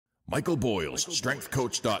Michael Boyle's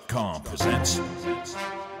StrengthCoach.com presents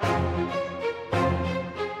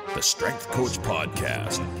the Strength Coach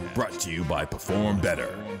Podcast, brought to you by Perform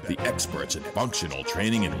Better, the experts in functional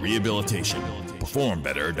training and rehabilitation.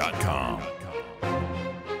 PerformBetter.com.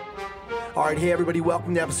 All right, hey everybody,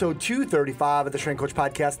 welcome to episode 235 of the Strength Coach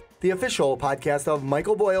Podcast, the official podcast of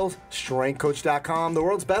Michael Boyle's StrengthCoach.com, the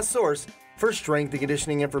world's best source for strength and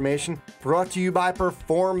conditioning information, brought to you by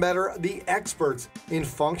Perform Better, the experts in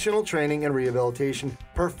functional training and rehabilitation.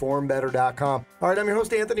 PerformBetter.com. All right, I'm your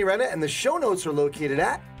host, Anthony Renna, and the show notes are located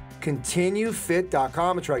at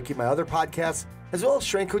ContinueFit.com. I try to keep my other podcasts, as well as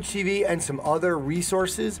Strength Coach TV and some other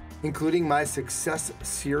resources, including my Success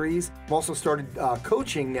series. I've also started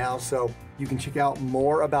coaching now, so you can check out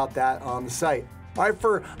more about that on the site. All right,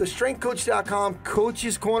 for the StrengthCoach.com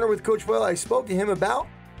Coach's Corner with Coach Boyle, I spoke to him about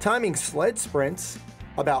timing sled sprints,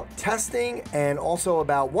 about testing, and also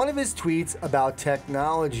about one of his tweets about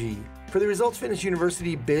technology. For the Results Fitness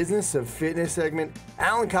University Business of Fitness segment,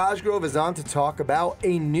 Alwyn Cosgrove is on to talk about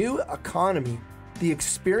a new economy, the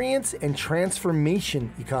experience and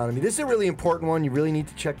transformation economy. This is a really important one. You really need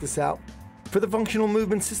to check this out. For the Functional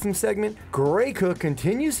Movement System segment, Gray Cook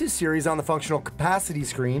continues his series on the functional capacity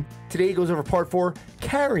screen. Today he goes over part 4,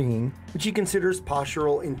 carrying, which he considers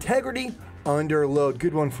postural integrity under load.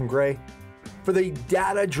 Good one from Gray. For the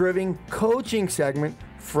data-driven coaching segment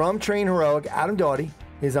from TrainHeroic, Adam Dawdy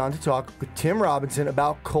is on to talk with Tim Robinson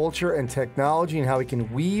about culture and technology and how he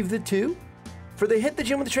can weave the two. For the Hit the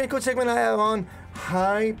Gym with the Train Coach segment, I have on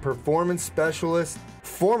high performance specialist,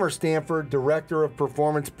 former Stanford director of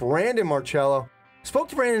performance, Brandon Marcello. Spoke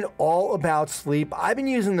to Brandon all about sleep. I've been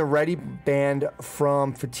using the Readiband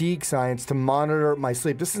from Fatigue Science to monitor my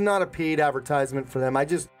sleep. This is not a paid advertisement for them. I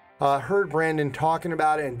just heard Brandon talking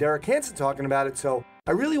about it and Derek Hansen talking about it, so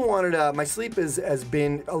I really wanted my sleep has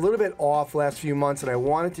been a little bit off last few months, and I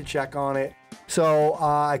wanted to check on it. So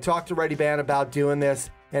I talked to Readiband about doing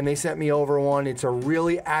this, and they sent me over one. It's a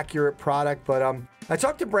really accurate product, but I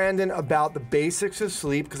talked to Brandon about the basics of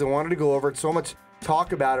sleep because I wanted to go over it. So much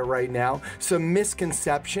talk about it right now. Some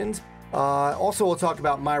misconceptions. Also, we'll talk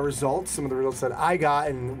about my results, some of the results that I got,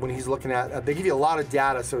 and when he's looking at, they give you a lot of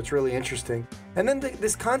data, so it's really interesting. And then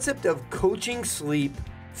this concept of coaching sleep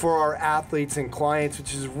for our athletes and clients,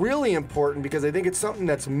 which is really important because I think it's something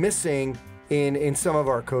that's missing in some of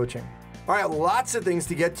our coaching. All right, lots of things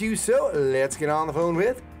to get to, so let's get on the phone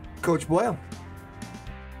with Coach Boyle.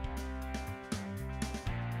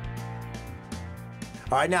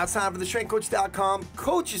 All right, now it's time for the StrengthCoach.com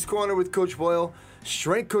Coach's Corner with Coach Boyle.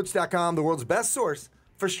 StrengthCoach.com, the world's best source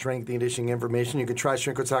for strength and conditioning information. You can try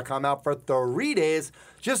StrengthCoach.com out for 3 days.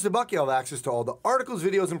 Just $1, you'll have access to all the articles,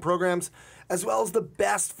 videos, and programs, as well as the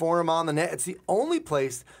best forum on the net. It's the only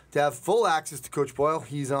place to have full access to Coach Boyle.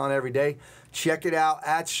 He's on every day. Check it out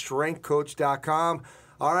at StrengthCoach.com.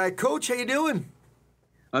 All right, Coach, how you doing?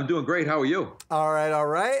 I'm doing great. How are you? All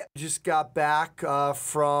right. Just got back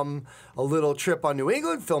from a little trip on New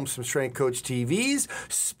England, filmed some Strength Coach TVs,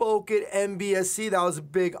 spoke at MBSC. That was a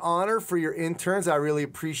big honor for your interns. I really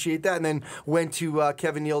appreciate that. And then went to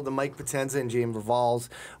Kevin Neal, the Mike Potenza, and James Laval's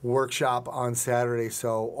workshop on Saturday.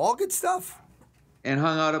 So all good stuff. And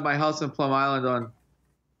hung out at my house in Plum Island on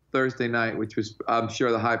Thursday night, which was, I'm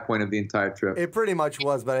sure, the high point of the entire trip. It pretty much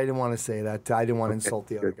was, but I didn't want to say that. I didn't want to insult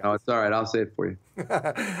the other guys. No, it's all right. I'll say it for you.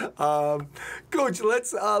 Coach,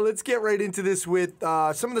 let's get right into this with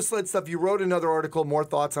some of the sled stuff. You wrote another article, more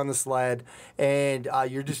thoughts on the sled, and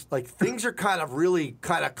you're just like, things are really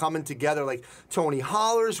coming together. Like Tony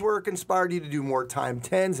Holler's work inspired you to do more time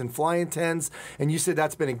 10s and flying 10s, and you said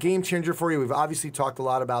that's been a game changer for you. We've obviously talked a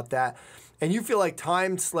lot about that. And you feel like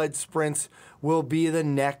timed sled sprints will be the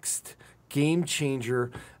next game changer.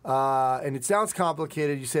 And it sounds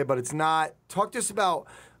complicated, you say, but it's not. Talk to us about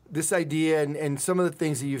this idea and some of the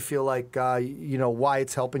things that you feel like, why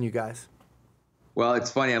it's helping you guys. Well, it's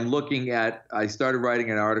funny. I started writing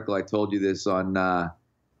an article. I told you this on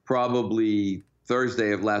probably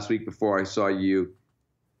Thursday of last week before I saw you.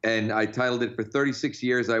 And I titled it, "For 36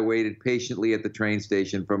 years, I waited patiently at the train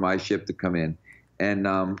station for my ship to come in." And,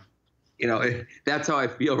 that's how I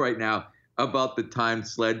feel right now about the timed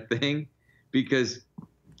sled thing, because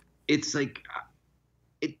it's like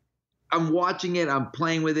I'm watching it, I'm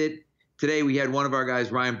playing with it. Today we had one of our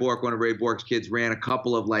guys, Ryan Bork, one of Ray Bork's kids, ran a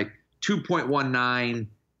couple of 2.19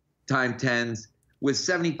 time 10s with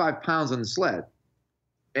 75 pounds on the sled.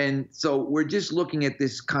 And so we're just looking at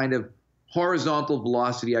this kind of horizontal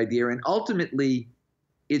velocity idea, and ultimately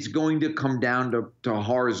it's going to come down to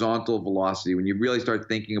horizontal velocity. When you really start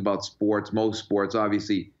thinking about sports, most sports,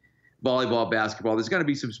 obviously volleyball, basketball, there's going to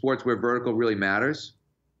be some sports where vertical really matters.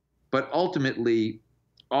 But ultimately,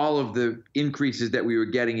 all of the increases that we were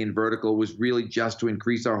getting in vertical was really just to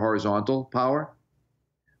increase our horizontal power.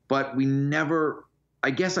 But we never,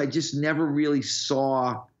 I guess I just never really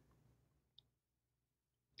saw,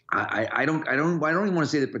 I don't even want to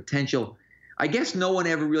say the potential. I guess no one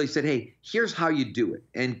ever really said, hey, here's how you do it.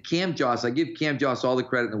 And Cam Joss, I give Cam Joss all the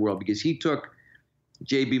credit in the world because he took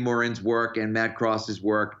J.B. Morin's work and Matt Cross's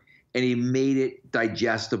work and he made it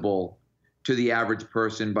digestible to the average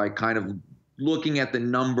person by kind of looking at the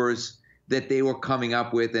numbers that they were coming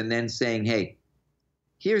up with and then saying, hey,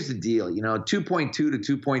 here's the deal, 2.2 to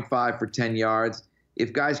 2.5 for 10 yards.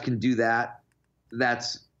 If guys can do that,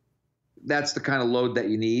 that's the kind of load that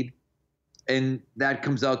you need. And that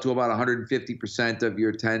comes out to about 150% of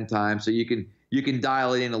your 10 times. So you can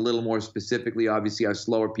dial it in a little more specifically. Obviously, our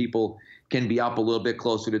slower people can be up a little bit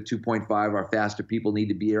closer to 2.5. Our faster people need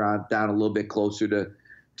to be down a little bit closer to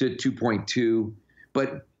 2.2.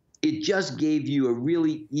 But it just gave you a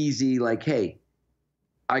really easy, like, hey,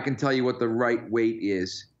 I can tell you what the right weight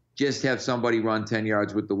is. Just have somebody run 10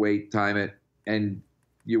 yards with the weight, time it, and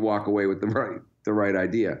you walk away with the right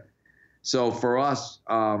idea. So for us,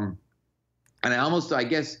 and I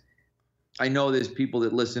guess I know there's people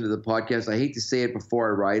that listen to the podcast. I hate to say it before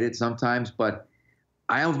I write it sometimes, but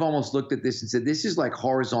I have almost looked at this and said, this is like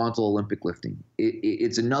horizontal Olympic lifting.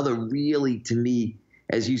 It's another really, to me,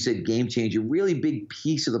 as you said, game changer, really big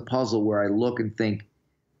piece of the puzzle where I look and think,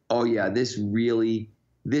 oh yeah, this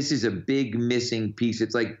is a big missing piece.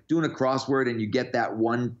 It's like doing a crossword and you get that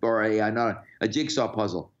one, or a jigsaw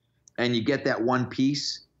puzzle, and you get that one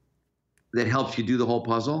piece that helps you do the whole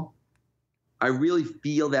puzzle. I really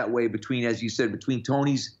feel that way between, as you said, between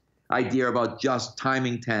Tony's idea about just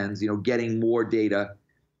timing tens, getting more data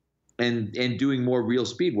and doing more real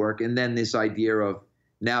speed work, and then this idea of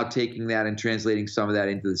now taking that and translating some of that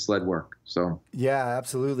into the sled work. So yeah,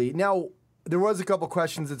 absolutely. Now, there was a couple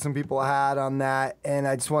questions that some people had on that, and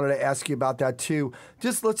I just wanted to ask you about that too.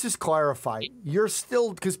 Let's just clarify. You're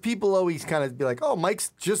still, because people always kind of be like, oh, Mike's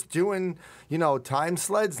just doing, time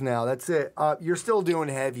sleds now. That's it. You're still doing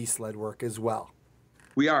heavy sled work as well.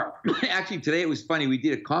 We are. Actually, today it was funny. We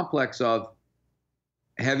did a complex of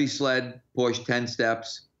heavy sled, push, 10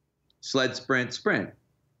 steps, sled, sprint.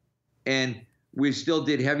 And we still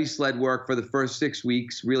did heavy sled work for the first 6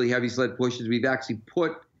 weeks, really heavy sled pushes. We've actually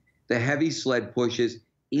put the heavy sled pushes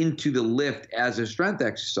into the lift as a strength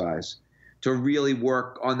exercise to really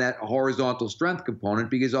work on that horizontal strength component,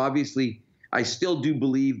 because obviously I still do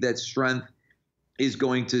believe that strength is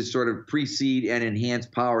going to sort of precede and enhance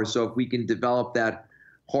power. So if we can develop that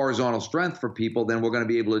horizontal strength for people, then we're going to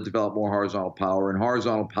be able to develop more horizontal power. And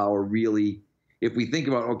horizontal power really, if we think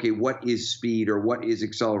about, okay, what is speed or what is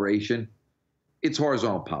acceleration? It's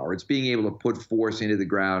horizontal power. It's being able to put force into the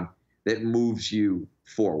ground that moves you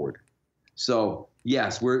forward. So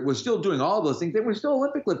yes, we're still doing all of those things. We're still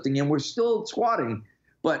Olympic lifting and we're still squatting.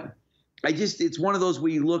 But it's one of those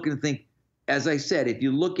where you look and think, as I said, if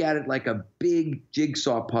you look at it like a big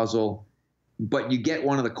jigsaw puzzle, but you get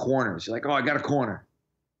one of the corners, you're like, oh, I got a corner.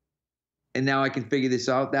 And now I can figure this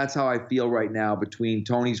out. That's how I feel right now between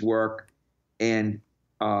Tony's work and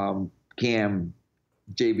Cam,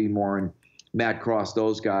 J.B. Morin, Matt Cross,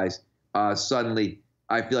 those guys. Suddenly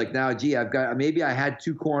I feel like now, gee, maybe I had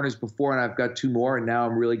two corners before and I've got two more, and now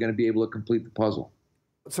I'm really going to be able to complete the puzzle.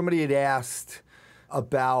 Somebody had asked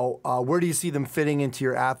about where do you see them fitting into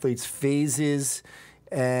your athletes' phases,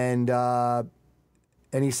 and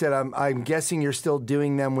he said, I'm guessing you're still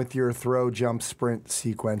doing them with your throw, jump, sprint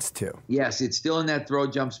sequence too. Yes, it's still in that throw,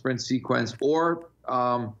 jump, sprint sequence, or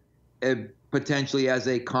potentially as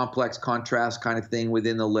a complex contrast kind of thing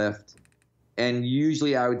within the lift. And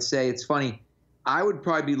usually I would say, it's funny, I would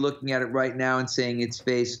probably be looking at it right now and saying it's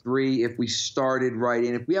phase 3 if we started right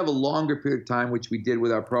in. If we have a longer period of time, which we did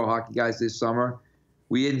with our pro hockey guys this summer,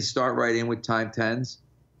 we didn't start right in with time 10s.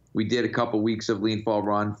 We did a couple weeks of lean, fall,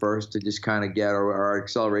 run first to just kind of get our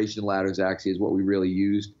acceleration ladders actually is what we really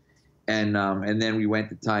used. And then we went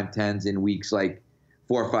to time 10s in weeks like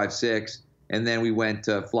 4, 5, 6. And then we went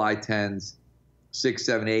to fly 10s, 6,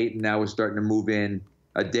 7, 8. And now we're starting to move in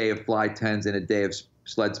a day of fly 10s and a day of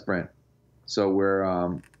sled sprint.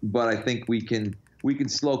 So but I think we can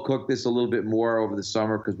slow cook this a little bit more over the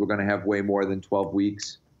summer because we're going to have way more than 12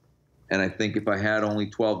 weeks. And I think if I had only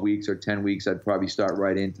 12 weeks or 10 weeks, I'd probably start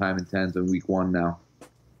right in time and 10s in week 1 now.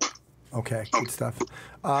 Okay, good stuff.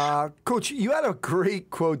 Coach, you had a great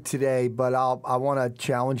quote today, but I want to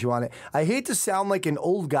challenge you on it. I hate to sound like an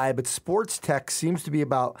old guy, but sports tech seems to be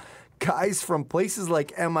about guys from places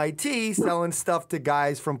like MIT selling stuff to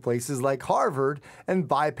guys from places like Harvard and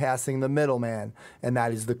bypassing the middleman. And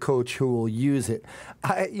that is the coach who will use it.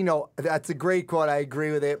 That's a great quote. I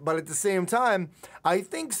agree with it. But at the same time, I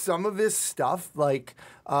think some of this stuff, like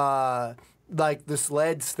the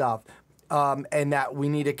sled stuff, and that we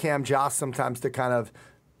need a Cam Joss sometimes to kind of,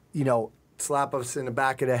 slap us in the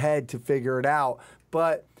back of the head to figure it out.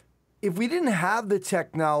 But if we didn't have the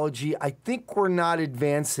technology, I think we're not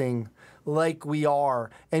advancing like we are.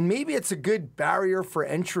 And maybe it's a good barrier for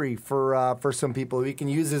entry for some people we can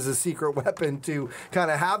use as a secret weapon to kind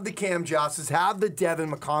of have the Cam Josses, have the Devin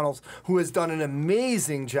McConnells, who has done an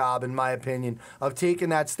amazing job, in my opinion, of taking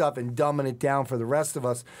that stuff and dumbing it down for the rest of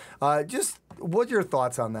us. Just what are your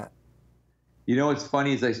thoughts on that? What's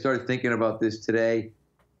funny is I started thinking about this today,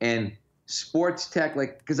 and sports tech,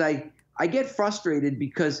 because I get frustrated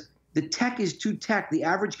because the tech is too tech. The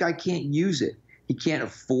average guy can't use it. He can't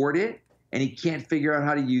afford it, and he can't figure out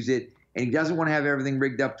how to use it, and he doesn't want to have everything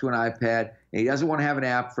rigged up to an iPad, and he doesn't want to have an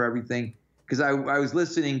app for everything. Because I was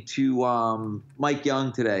listening to Mike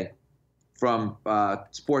Young today from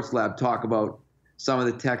Sports Lab talk about some of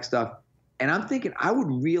the tech stuff, and I'm thinking I would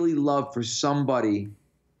really love for somebody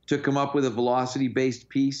to come up with a velocity-based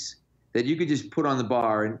piece that you could just put on the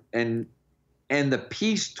bar, and the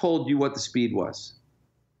piece told you what the speed was.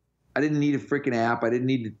 I didn't need a freaking app. I didn't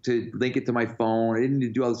need to link it to my phone. I didn't need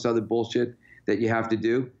to do all this other bullshit that you have to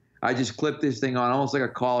do. I just clipped this thing on almost like a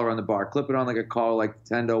collar on the bar. Clip it on like a collar like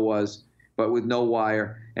the Tendo was, but with no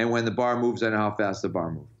wire. And when the bar moves, I know how fast the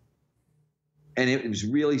bar moved. And it was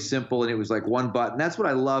really simple, and it was like one button. That's what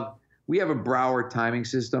I love. We have a Brower timing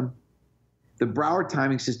system. The Brower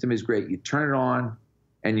timing system is great. You turn it on,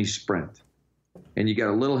 and you sprint. And you got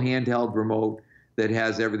a little handheld remote that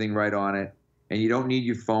has everything right on it. And you don't need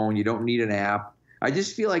your phone. You don't need an app. I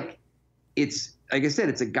just feel like it's, like I said,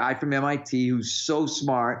 it's a guy from MIT who's so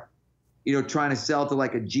smart, trying to sell to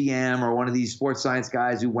like a GM or one of these sports science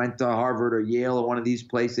guys who went to Harvard or Yale or one of these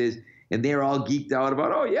places. And they're all geeked out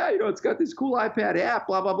about, oh, yeah, it's got this cool iPad app,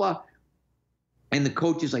 blah, blah, blah. And the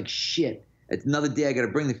coach is like, shit, it's another day. I got to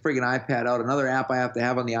bring the friggin' iPad out, another app I have to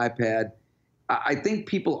have on the iPad. I think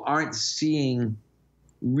people aren't seeing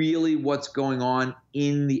really what's going on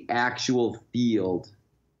in the actual field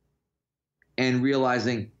and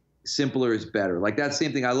realizing simpler is better. Like that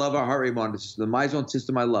same thing. I love our heart rate monitor system. The MyZone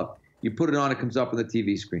system I love. You put it on, it comes up on the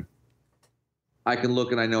TV screen. I can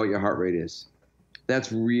look and I know what your heart rate is. That's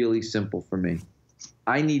really simple for me.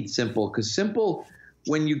 I need simple, because simple,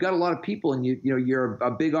 when you got a lot of people and you're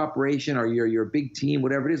a big operation or you're a big team,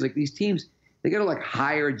 whatever it is, like these teams, they got to like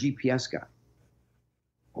hire a GPS guy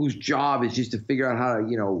whose job is just to figure out how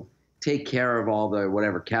to, take care of all the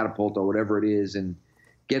whatever catapult or whatever it is and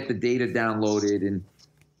get the data downloaded. And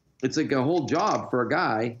it's like a whole job for a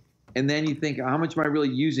guy. And then you think, how much am I really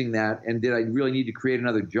using that? And did I really need to create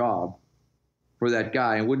another job for that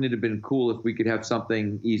guy? And wouldn't it have been cool if we could have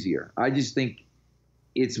something easier? I just think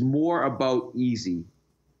it's more about easy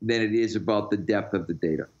than it is about the depth of the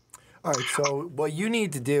data. All right, so what you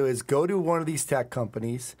need to do is go to one of these tech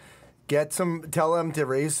companies, tell them to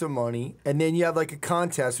raise some money, and then you have like a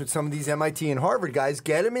contest with some of these MIT and Harvard guys,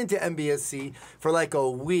 get them into MBSC for like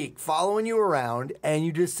a week, following you around, and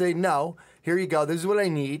you just say, no, here you go, this is what I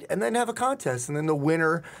need, and then have a contest, and then the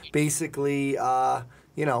winner basically,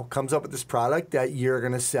 comes up with this product that you're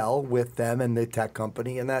going to sell with them and the tech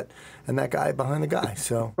company and that guy behind the guy.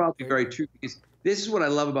 So probably very true, because this is what I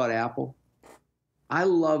love about Apple. I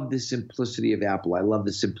love the simplicity of Apple. I love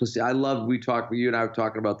the simplicity. You and I were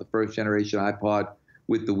talking about the first generation iPod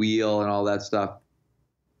with the wheel and all that stuff.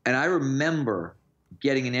 And I remember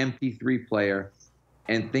getting an MP3 player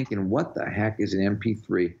and thinking, what the heck is an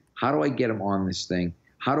MP3? How do I get them on this thing?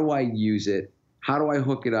 How do I use it? How do I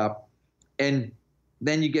hook it up? And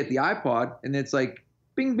then you get the iPod and it's like,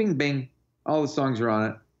 bing, bing, bing. All the songs are on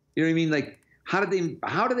it. You know what I mean? Like, how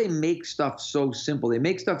do they make stuff so simple? They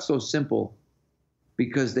make stuff so simple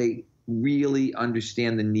because they really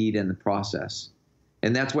understand the need and the process.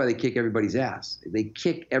 And that's why they kick everybody's ass. They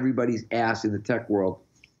kick everybody's ass in the tech world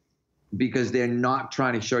because they're not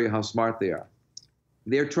trying to show you how smart they are.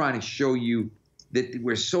 They're trying to show you that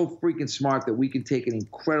we're so freaking smart that we can take an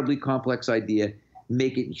incredibly complex idea,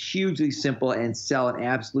 make it hugely simple, and sell an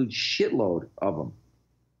absolute shitload of them.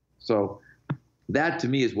 So that, to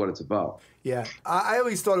me, is what it's about. Yeah. I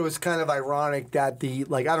always thought it was kind of ironic that I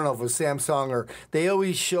don't know if it was Samsung or they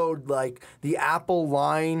always showed, like, the Apple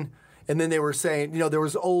line And then they were saying, there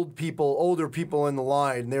was older people in the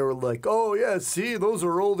line. And they were like, oh, yeah, see, those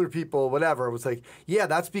are older people, whatever. It was like, yeah,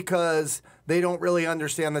 that's because they don't really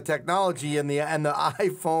understand the technology. And the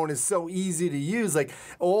iPhone is so easy to use. Like,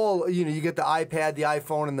 you get the iPad, the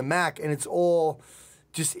iPhone, and the Mac, and it's all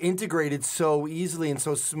just integrated so easily and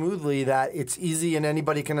so smoothly that it's easy and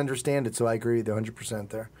anybody can understand it. So I agree with you 100%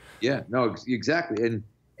 there. Yeah, no, exactly.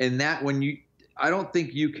 And that I don't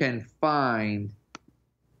think you can find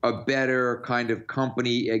a better kind of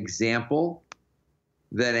company example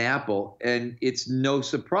than Apple. And it's no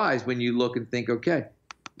surprise when you look and think, okay,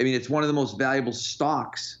 I mean, it's one of the most valuable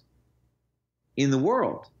stocks in the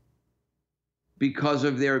world because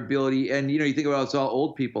of their ability. And, you think about it's all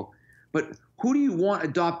old people, but who do you want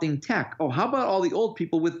adopting tech? Oh, how about all the old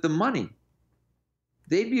people with the money?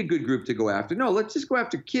 They'd be a good group to go after. No, let's just go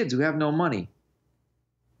after kids who have no money.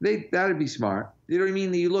 That'd be smart. You know what I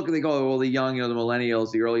mean? You look and they go, oh, well, the young, the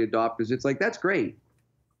millennials, the early adopters. It's like, that's great.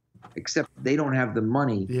 Except they don't have the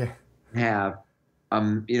money to have,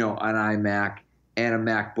 an iMac and a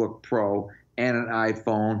MacBook Pro and an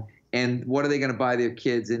iPhone. And what are they going to buy their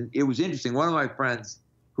kids? And it was interesting. One of my friends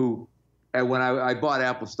who, when I bought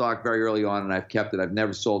Apple stock very early on, and I've kept it. I've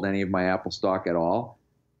never sold any of my Apple stock at all.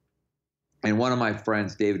 And one of my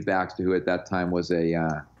friends, David Baxter, who at that time was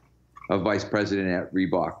a vice president at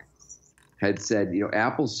Reebok, had said,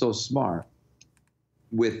 Apple's so smart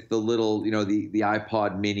with the little, the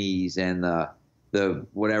iPod minis and the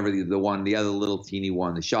whatever, the other little teeny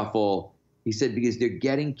one, the Shuffle. He said, because they're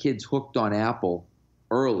getting kids hooked on Apple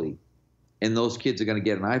early, and those kids are going to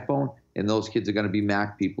get an iPhone, and those kids are going to be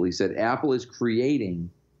Mac people. He said, Apple is creating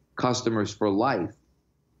customers for life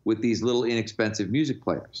with these little inexpensive music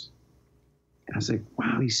players. And I was like,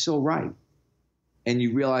 wow, he's so right. And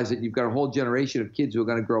you realize that you've got a whole generation of kids who are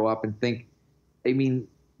going to grow up and think,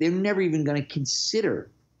 they're never even going to consider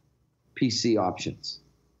PC options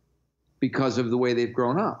because of the way they've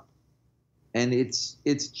grown up. And it's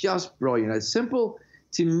just brilliant.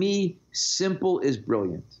 To me, simple is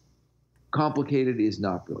brilliant. Complicated is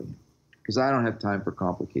not brilliant, because I don't have time for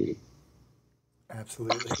complicated.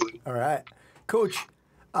 Absolutely. All right. Coach,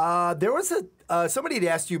 there was somebody had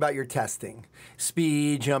asked you about your testing: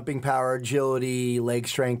 speed, jumping power, agility, leg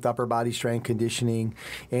strength, upper body strength, conditioning.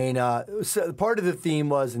 And so part of the theme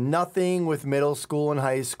was nothing with middle school and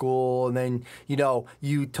high school. And then,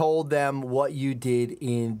 you told them what you did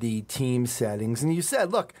in the team settings. And you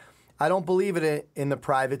said, look, I don't believe it in the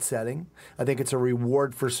private setting. I think it's a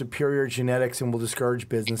reward for superior genetics and will discourage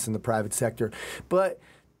business in the private sector. But,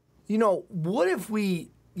 what if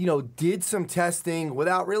we, did some testing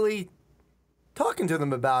without really talking to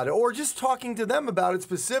them about it, or just talking to them about it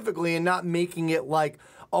specifically and not making it like,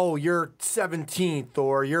 oh, you're 17th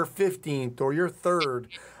or you're 15th or you're 3rd.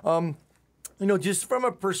 Just from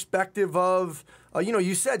a perspective of,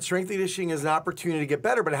 you said strength and conditioning is an opportunity to get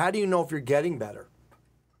better, but how do you know if you're getting better?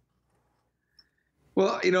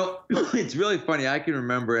 Well, it's really funny. I can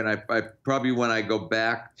remember, and I probably, when I go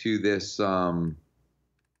back to this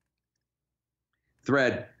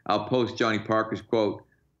thread, I'll post Johnny Parker's quote.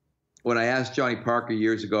 When I asked Johnny Parker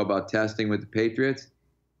years ago about testing with the Patriots,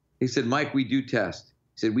 he said, Mike, we do test.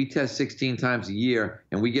 He said, we test 16 times a year,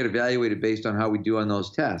 and we get evaluated based on how we do on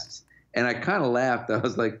those tests. And I kind of laughed. I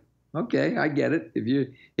was like, okay, I get it.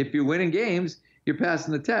 If you're winning games, you're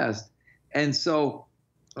passing the test. And so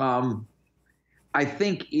I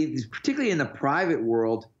think, particularly in the private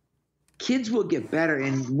world, kids will get better.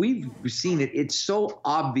 And we've seen it. It's so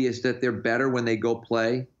obvious that they're better when they go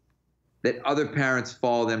play that other parents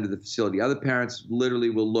follow them to the facility. Other parents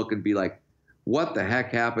literally will look and be like, what the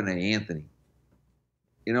heck happened to Anthony?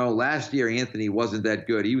 Last year, Anthony wasn't that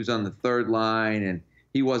good. He was on the 3rd line, and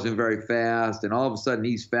he wasn't very fast. And all of a sudden,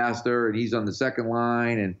 he's faster, and he's on the 2nd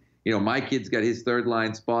line. And, my kid's got his 3rd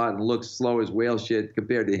line spot and looks slow as whale shit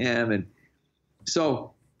compared to him. And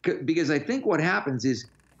so, because I think what happens is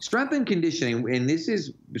strength and conditioning, and this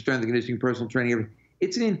is strength and conditioning, personal training,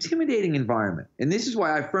 it's an intimidating environment. And this is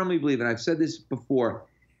why I firmly believe, and I've said this before,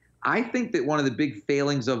 I think that one of the big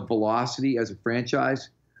failings of Velocity as a franchise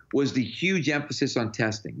was the huge emphasis on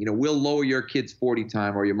testing. We'll lower your kid's 40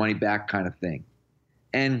 time or your money back kind of thing.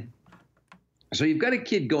 And so you've got a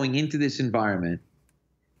kid going into this environment,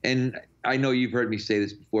 and I know you've heard me say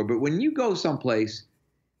this before, but when you go someplace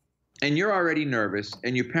and you're already nervous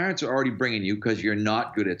and your parents are already bringing you because you're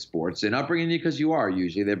not good at sports, they're not bringing you because you are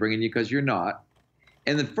usually, they're bringing you because you're not.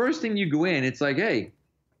 And the first thing you go in, it's like, hey,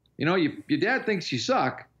 your dad thinks you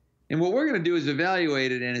suck. And what we're going to do is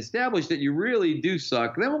evaluate it and establish that you really do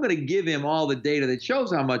suck. Then we're going to give him all the data that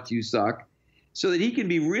shows how much you suck so that he can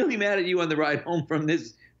be really mad at you on the ride home from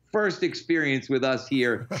this first experience with us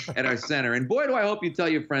here at our center. And boy, do I hope you tell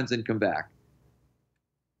your friends and come back.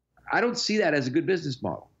 I don't see that as a good business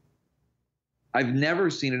model. I've never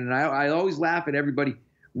seen it. And I always laugh at everybody.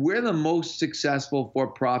 We're the most successful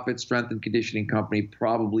for-profit strength and conditioning company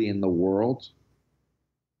probably in the world.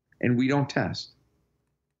 And we don't test.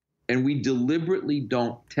 And we deliberately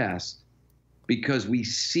don't test because we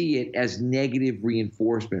see it as negative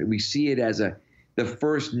reinforcement. We see it as the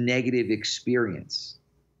first negative experience.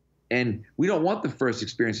 And we don't want the first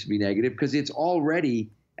experience to be negative because it's already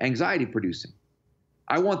anxiety producing.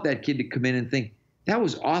 I want that kid to come in and think, that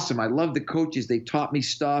was awesome. I love the coaches. They taught me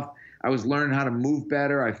stuff. I was learning how to move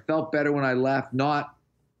better. I felt better when I left. Not,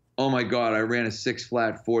 oh my God, I ran a 6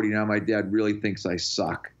 flat 40. Now my dad really thinks I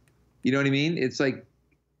suck. You know what I mean? It's like,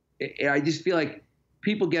 I just feel like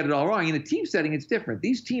people get it all wrong. In a team setting, it's different.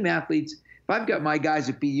 These team athletes, if I've got my guys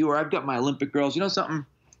at BU or I've got my Olympic girls, you know something?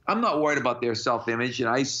 I'm not worried about their self-image. And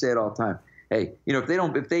I say it all the time. Hey, you know,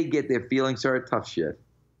 if they get their feelings hurt, tough shit.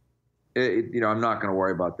 You know, I'm not going to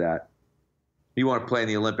worry about that. You want to play in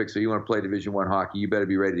the Olympics or you want to play Division I hockey, you better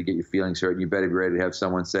be ready to get your feelings hurt, and you better be ready to have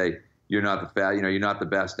someone say you're not you're not the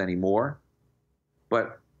best anymore.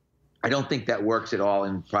 But I don't think that works at all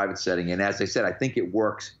in private setting. And as I said, I think it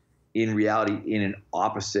works in reality in an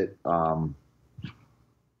opposite kind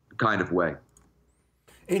of way.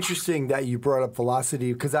 Interesting that you brought up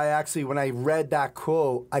velocity, because I actually, when I read that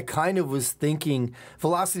quote, I kind of was thinking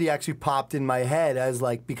velocity actually popped in my head as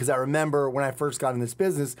like, because I remember when I first got in this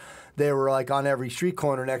business, they were like on every street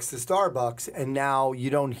corner next to Starbucks, and now you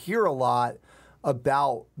don't hear a lot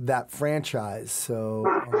about that franchise. So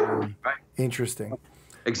Right. Interesting.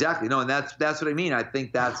 Exactly. No, and that's what I mean. I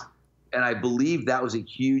think and I believe that was a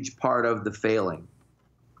huge part of the failing,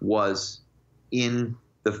 was in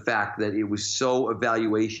the fact that it was so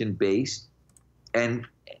evaluation based, and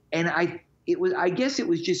I guess it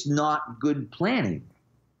was just not good planning,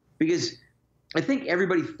 because I think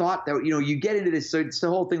everybody thought that, you know, you get into this, so it's the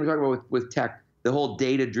whole thing we're talking about with tech, the whole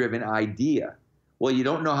data driven idea. Well, you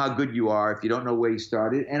don't know how good you are if you don't know where you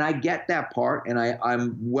started, and I get that part, and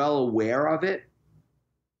I'm well aware of it.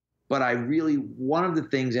 But one of the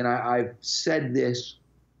things, and I've said this,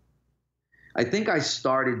 I think I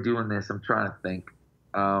started doing this, I'm trying to think.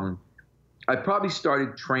 I probably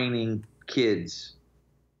started training kids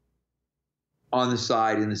on the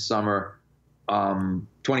side in the summer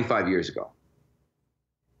 25 years ago.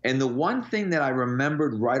 And the one thing that I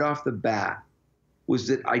remembered right off the bat was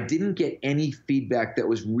that I didn't get any feedback that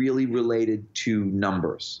was really related to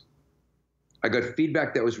numbers. I got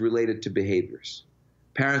feedback that was related to behaviors.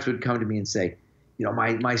 Parents would come to me and say, you know,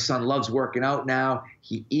 my son loves working out now.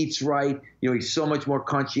 He eats right. You know, he's so much more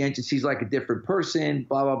conscientious. He's like a different person,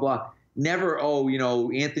 blah, blah, blah. Never, oh, you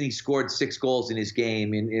know, Anthony scored 6 goals in his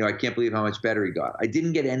game, and, you know, I can't believe how much better he got. I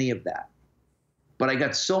didn't get any of that. But I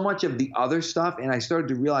got so much of the other stuff, and I started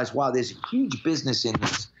to realize, wow, there's a huge business in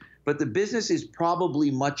this. But the business is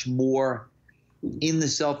probably much more in the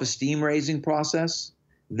self-esteem raising process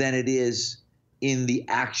than it is in the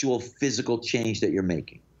actual physical change that you're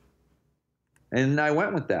making. And I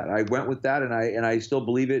went with that. And I still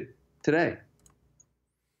believe it today.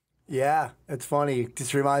 Yeah, it's funny. It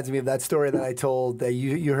just reminds me of that story that I told that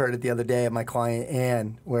you heard it the other day of my client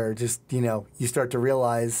Ann, where just, you know, you start to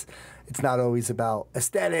realize it's not always about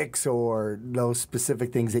aesthetics or those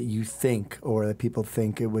specific things that you think or that people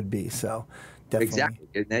think it would be. So definitely. Exactly.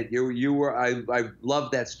 And that I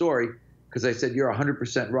love that story, because I said, you're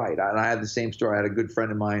 100% right. And I had the same story. I had a good friend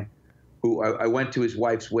of mine who I went to his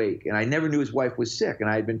wife's wake, and I never knew his wife was sick, and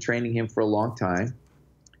I had been training him for a long time.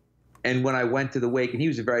 And when I went to the wake, and he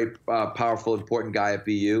was a very powerful, important guy at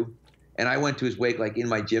BU, and I went to his wake like in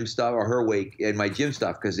my gym stuff, or her wake in my gym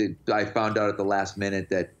stuff, because I found out at the last minute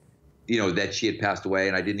that, you know, that she had passed away,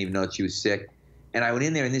 and I didn't even know that she was sick. And I went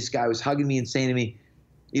in there, and this guy was hugging me and saying to me,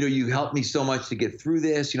 you know, you helped me so much to get through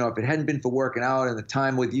this. You know, if it hadn't been for working out and the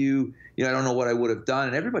time with you, you know, I don't know what I would have done.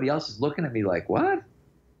 And everybody else is looking at me like, what?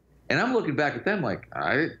 And I'm looking back at them like,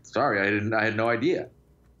 sorry, I had no idea.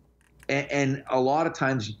 And a lot of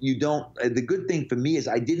times you don't. The good thing for me is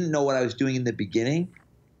I didn't know what I was doing in the beginning,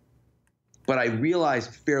 but I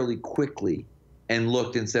realized fairly quickly and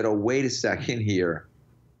looked and said, oh, wait a second here.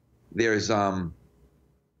 There's some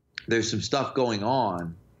stuff going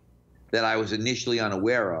on that I was initially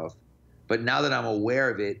unaware of. But now that I'm aware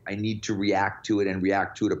of it, I need to react to it and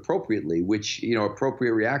react to it appropriately, which, you know,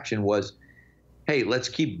 appropriate reaction was, hey, let's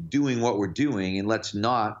keep doing what we're doing, and let's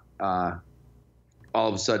not all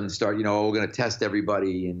of a sudden start, you know, we're going to test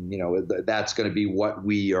everybody, and, you know, that's going to be what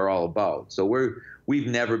we are all about. So we've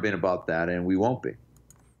never been about that, and we won't be.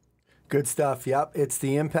 Good stuff. Yep. It's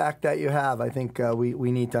the impact that you have. I think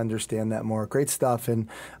we need to understand that more. Great stuff. And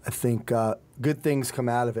I think good things come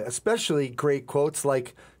out of it, especially great quotes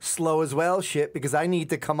like slow as well shit, because I need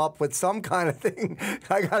to come up with some kind of thing.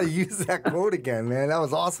 I got to use that quote again, man. That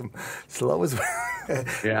was awesome. Slow as well.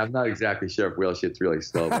 Yeah, I'm not exactly sure if whale shit's really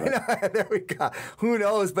slow. I know, there we go. Who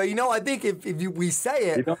knows? But, I think if we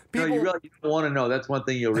say it, you really don't want to know. That's one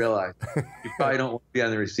thing you'll realize. You probably don't want to be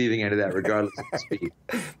on the receiving end of that regardless of the speed.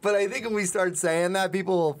 But I think if we start saying that,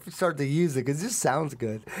 people will start to use it because it just sounds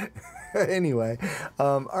good. Anyway,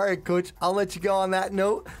 all right, Coach, I'll let you go on that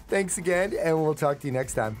note. Thanks again, and we'll talk to you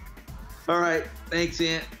next time. All right. Thanks,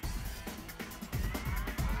 Ant.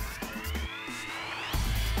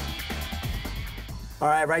 All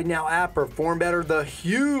right, right now at Perform Better, the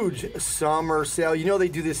huge summer sale. They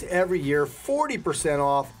do this every year, 40%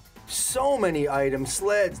 off. So many items,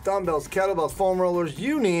 sleds, dumbbells, kettlebells, foam rollers,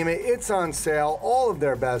 you name it, it's on sale. All of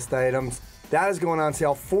their best items. That is going on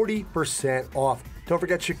sale, 40% off. Don't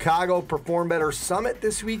forget Chicago Perform Better Summit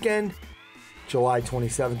this weekend, July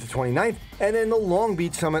 27th to 29th, and then the Long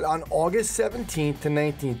Beach Summit on August 17th to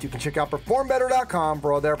 19th. You can check out performbetter.com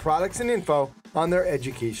for all their products and info on their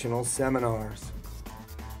educational seminars.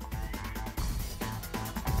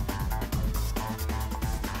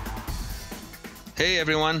 Hey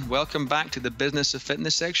everyone, welcome back to the Business of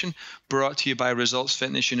Fitness section, brought to you by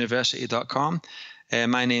ResultsFitnessUniversity.com.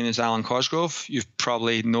 My name is Alwyn Cosgrove. You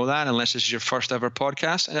probably know that unless this is your first ever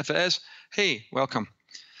podcast. And if it is, hey, welcome.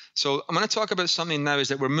 So I'm going to talk about something now is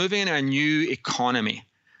that we're moving in a new economy.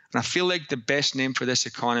 And I feel like the best name for this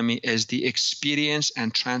economy is the experience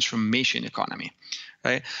and transformation economy,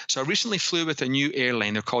 right? So I recently flew with a new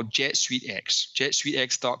airline. They're called JetSuiteX,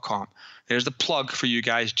 jetsuitex.com. There's the plug for you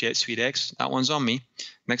guys, JetSuiteX. That one's on me.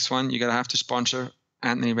 Next one, you're going to have to sponsor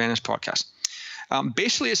Anthony Renner's podcast.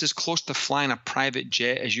 Basically, it's as close to flying a private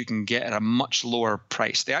jet as you can get at a much lower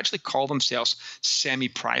price. They actually call themselves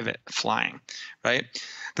semi-private flying, right?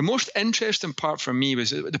 The most interesting part for me was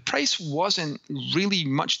that the price wasn't really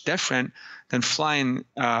much different than flying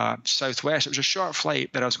Southwest. It was a short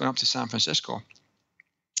flight that I was going up to San Francisco.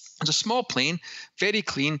 It's a small plane, very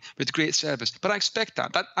clean, with great service. But I expect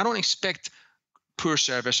that. I don't expect poor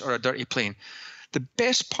service or a dirty plane. The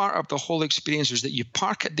best part of the whole experience was that you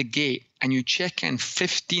park at the gate and you check in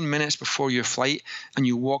 15 minutes before your flight and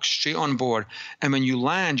you walk straight on board. And when you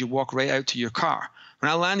land, you walk right out to your car.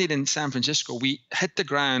 When I landed in San Francisco, we hit the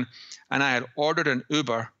ground and I had ordered an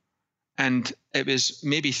Uber, and it was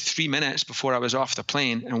maybe 3 minutes before I was off the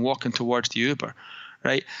plane and walking towards the Uber,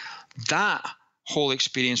 right? That whole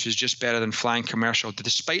experience was just better than flying commercial,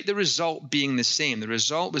 despite the result being the same. The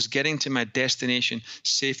result was getting to my destination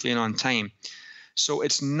safely and on time. So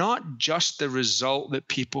it's not just the result that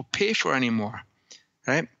people pay for anymore,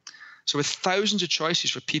 right? So with thousands of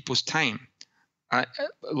choices for people's time,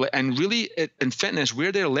 and really in fitness,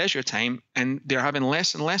 we're their leisure time, and they're having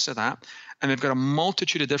less and less of that. And they've got a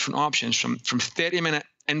multitude of different options from 30-minute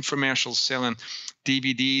infomercials selling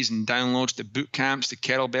DVDs and downloads to boot camps, to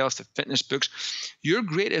kettlebells, to fitness books. Your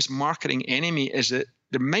greatest marketing enemy is that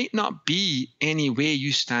there might not be any way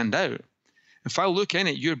you stand out. If I look in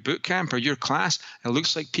at your boot camp or your class, it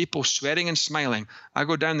looks like people sweating and smiling. I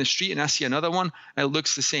go down the street and I see another one, and it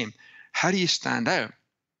looks the same. How do you stand out?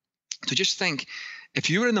 So just think,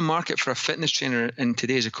 if you were in the market for a fitness trainer in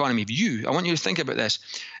today's economy, I want you to think about this,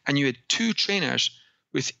 and you had two trainers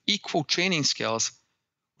with equal training skills,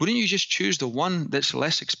 wouldn't you just choose the one that's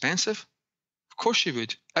less expensive? Of course you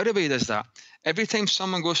would. Everybody does that. Every time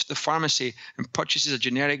someone goes to the pharmacy and purchases a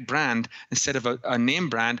generic brand instead of a name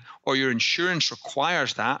brand, or your insurance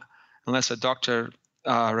requires that, unless a doctor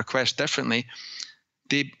requests differently,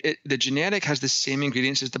 the generic has the same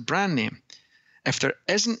ingredients as the brand name. If there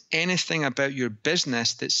isn't anything about your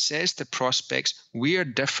business that says to prospects, we are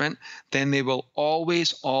different, then they will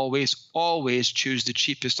always, always, always choose the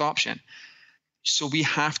cheapest option. So we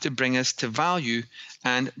have to bring us to value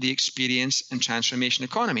and the experience and transformation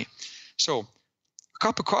economy. So a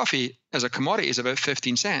cup of coffee as a commodity is about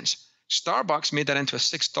 15 cents. Starbucks made that into a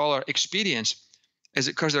 $6 experience. Is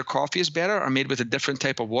it because their coffee is better or made with a different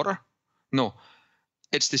type of water? No.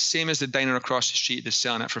 It's the same as the diner across the street that's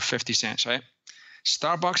selling it for 50 cents, right?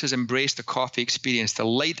 Starbucks has embraced the coffee experience, the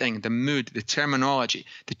lighting, the mood, the terminology,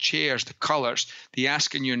 the chairs, the colors, the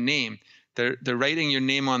asking your name, the writing your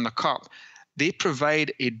name on the cup. They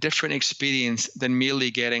provide a different experience than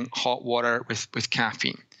merely getting hot water with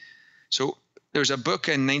caffeine. So there's a book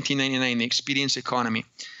in 1999, The Experience Economy,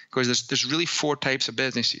 because there's really 4 types of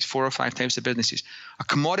businesses, 4 or 5 types of businesses. A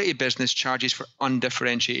commodity business charges for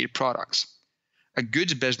undifferentiated products. A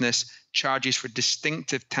goods business charges for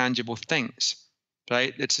distinctive, tangible things,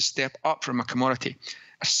 right? It's a step up from a commodity.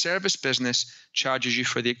 A service business charges you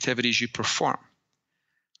for the activities you perform.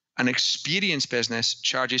 An experience business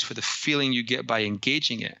charges for the feeling you get by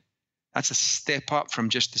engaging it. That's a step up from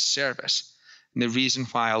just the service. And the reason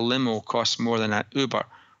why a limo costs more than an Uber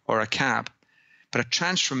or a cab. But a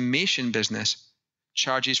transformation business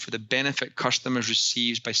charges for the benefit customers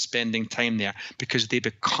receive by spending time there because they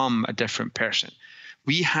become a different person.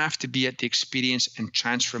 We have to be at the experience and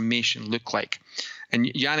transformation look like. And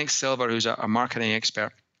Yannick Silver, who's a marketing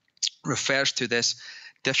expert, refers to this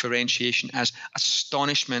differentiation as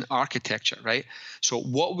astonishment architecture, right? So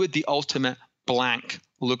what would the ultimate blank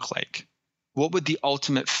look like? What would the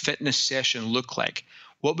ultimate fitness session look like?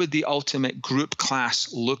 What would the ultimate group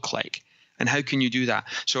class look like? And how can you do that?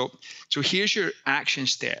 So here's your action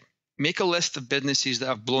step. Make a list of businesses that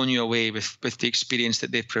have blown you away with the experience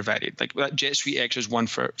that they've provided. Like that Jet Suite X is one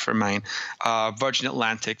for mine. Virgin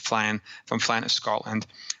Atlantic if I'm flying to Scotland.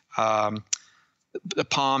 The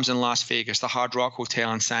Palms in Las Vegas, the Hard Rock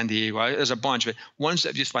Hotel in San Diego. There's a bunch of it. Ones that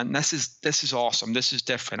have just went, this is awesome. This is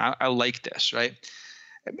different. I like this, right?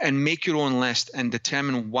 And make your own list and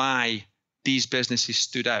determine why these businesses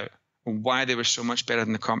stood out and why they were so much better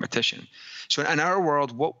than the competition. So in our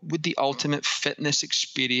world, what would the ultimate fitness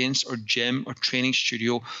experience or gym or training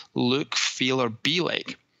studio look, feel, or be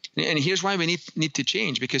like? And here's why we need to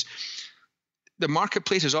change, because the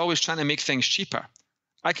marketplace is always trying to make things cheaper.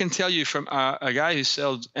 I can tell you from a guy who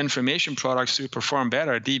sells information products through Perform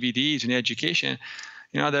Better, DVDs and education,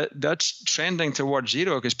 that's trending towards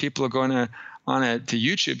zero because people are going to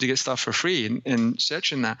YouTube to get stuff for free and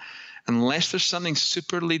searching that. Unless there's something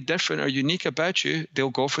superly different or unique about you, they'll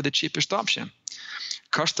go for the cheapest option.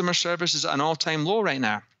 Customer service is at an all-time low right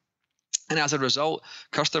now. And as a result,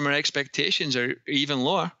 customer expectations are even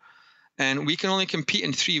lower. And we can only compete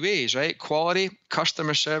in three ways, right? Quality,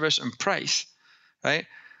 customer service, and price, right?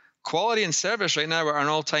 Quality and service right now are an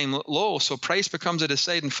all-time low, so price becomes a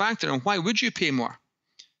deciding factor. And why would you pay more?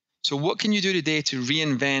 So what can you do today to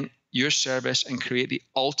reinvent your service and create the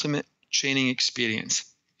ultimate training experience?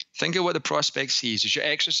 Think of what the prospect sees. Does your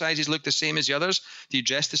exercises look the same as the others? Do you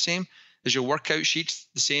dress the same? Does your workout sheet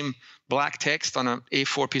the same black text on an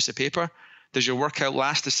A4 piece of paper? Does your workout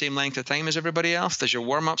last the same length of time as everybody else? Does your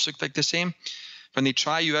warm-ups look like the same? When they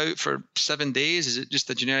try you out for 7 days, is it just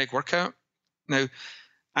a generic workout? Now,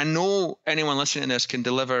 I know anyone listening to this can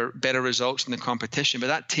deliver better results than the competition, but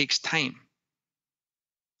that takes time.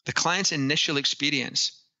 The client's initial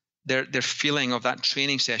experience, their feeling of that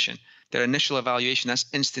training session, their initial evaluation, that's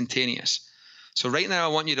instantaneous. So right now,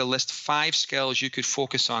 I want you to list 5 skills you could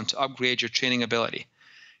focus on to upgrade your training ability.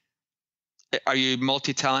 Are you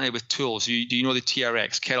multi-talented with tools? Do you know the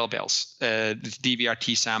TRX, kettlebells, the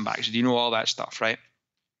DVRT sandbags? Do you know all that stuff, right?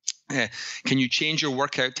 Can you change your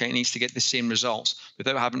workout techniques to get the same results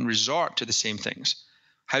without having to resort to the same things?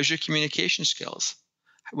 How's your communication skills?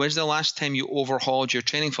 When's the last time you overhauled your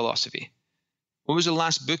training philosophy? What was the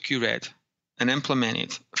last book you read and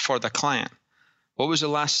implemented for the client? What was the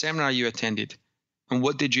last seminar you attended? And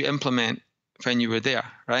what did you implement when you were there,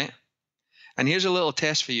 right? And here's a little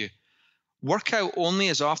test for you. Work out only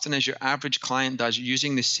as often as your average client does,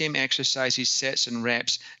 using the same exercises, sets, and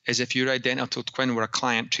reps as if your identical twin were a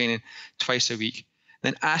client training twice a week.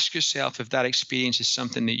 Then ask yourself if that experience is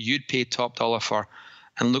something that you'd pay top dollar for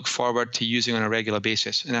and look forward to using on a regular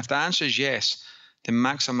basis. And if the answer is yes, then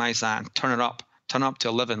maximize that and turn up to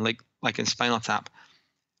 11 like in Spinal Tap.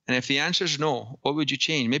 And if the answer is no, what would you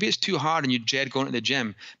change? Maybe it's too hard and you dread going to the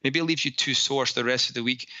gym. Maybe it leaves you too sore so the rest of the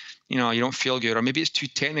week, you don't feel good. Or maybe it's too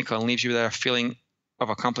technical and leaves you with a feeling of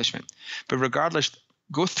accomplishment. But regardless,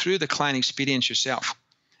 go through the client experience yourself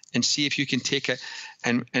and see if you can take it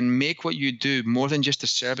and make what you do more than just a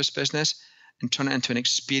service business and turn it into an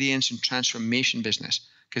experience and transformation business,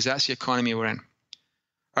 because that's the economy we're in.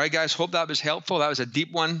 All right, guys, hope that was helpful. That was a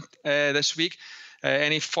deep one this week.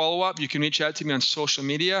 Any follow-up, you can reach out to me on social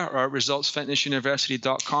media or at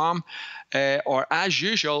resultsfitnessuniversity.com or as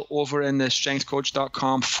usual over in the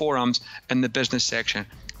strengthcoach.com forums in the business section.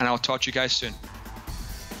 And I'll talk to you guys soon.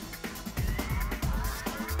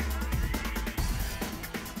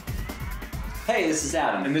 Hey, this is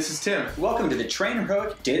Adam. And this is Tim. Welcome to the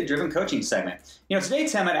TrainHeroic Data-Driven Coaching segment. Today,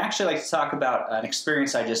 Tim, I'd actually like to talk about an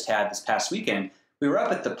experience I just had this past weekend. We were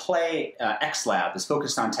up at the Play X Lab. It's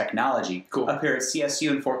focused on technology. Cool. Up here at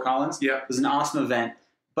CSU in Fort Collins. Yeah. It was an awesome event.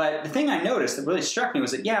 But the thing I noticed that really struck me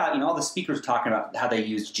was that, all the speakers were talking about how they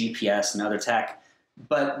used GPS and other tech.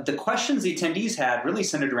 But the questions the attendees had really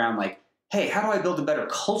centered around like, hey, how do I build a better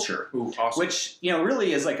culture? Ooh, awesome. Which,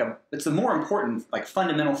 really is it's the more important,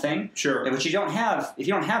 fundamental thing. Sure. Which you don't have. If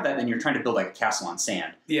you don't have that, then you're trying to build like a castle on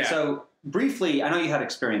sand. Yeah. So briefly, I know you had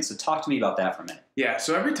experience, so talk to me about that for a minute. Yeah,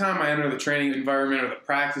 so every time I enter the training environment or the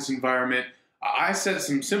practice environment, I set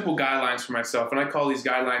some simple guidelines for myself, and I call these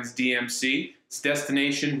guidelines DMC. It's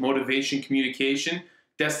destination, motivation, communication.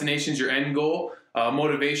 Destination is your end goal.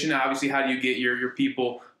 Motivation, obviously, how do you get your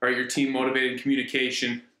people, right, your team motivated? And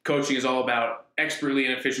communication. Coaching is all about expertly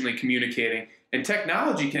and efficiently communicating. And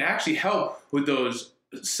technology can actually help with those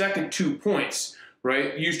second 2 points,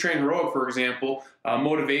 right? Use TrainHeroic, for example.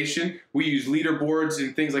 Motivation, we use leaderboards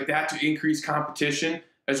and things like that to increase competition.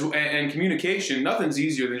 And communication, nothing's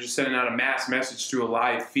easier than just sending out a mass message through a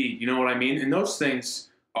live feed. You know what I mean? And those things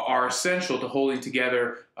are essential to holding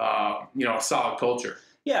together, a solid culture.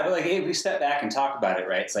 Yeah, but like if we step back and talk about it,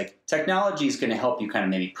 right? It's like technology is going to help you kind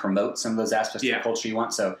of maybe promote some of those aspects of the culture you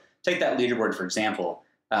want. So take that leaderboard, for example,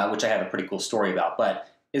 which I have a pretty cool story about. But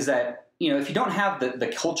is that, if you don't have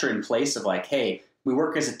the culture in place of like, hey, we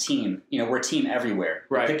work as a team, we're a team everywhere.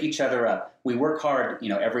 Right. We pick each other up. We work hard,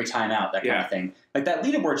 every time out, that kind of thing. Like that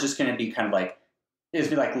leaderboard is just going to be kind of like, it's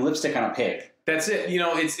be like lipstick on a pig. That's it.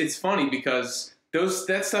 It's funny because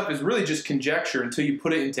that stuff is really just conjecture until you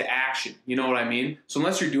put it into action. You know what I mean? So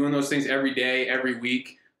unless you're doing those things every day, every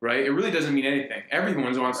week, right, it really doesn't mean anything.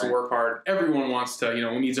 Everyone wants to work hard. Everyone wants to,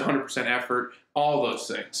 needs 100% effort, all those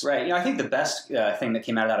things. Right. I think the best thing that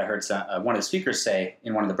came out of that, I heard one of the speakers say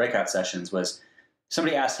in one of the breakout sessions was,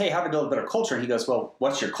 somebody asked, hey, how to build a better culture? And he goes, well,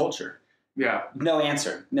 what's your culture? Yeah. No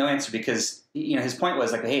answer because, his point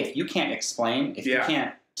was like, hey, if you can't explain, if you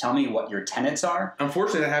can't tell me what your tenets are.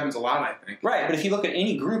 Unfortunately, that happens a lot, I think. Right. But if you look at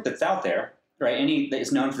any group that's out there, right, any that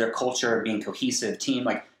is known for their culture, being cohesive team,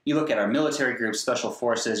 like you look at our military groups, special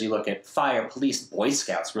forces, you look at fire, police, Boy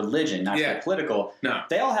Scouts, religion, not get political. No.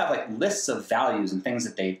 They all have like lists of values and things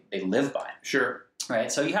that they live by. Sure. Right,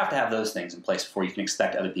 so you have to have those things in place before you can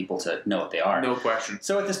expect other people to know what they are. No question.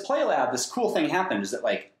 So at this play lab, this cool thing happened is that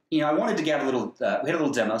I wanted to get a little, we had a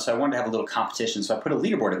little demo, so I wanted to have a little competition, so I put a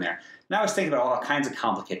leaderboard in there. And I was thinking about all kinds of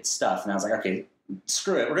complicated stuff, and I was like, okay,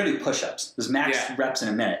 screw it, we're going to do push-ups. There's max reps in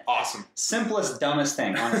a minute. Awesome. Simplest, dumbest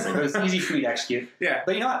thing, honestly. It was easy for me to execute. Yeah.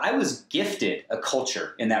 But you know what? I was gifted a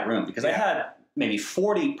culture in that room because I had maybe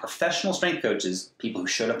 40 professional strength coaches, people who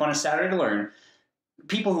showed up on a Saturday to learn,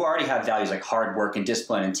 people who already had values like hard work and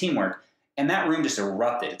discipline and teamwork, and that room just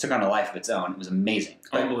erupted. It took on a life of its own. It was amazing.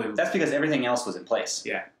 Unbelievable. That's because everything else was in place.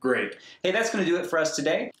 Yeah, great. Hey, that's going to do it for us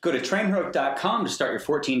today. Go to TrainHeroic.com to start your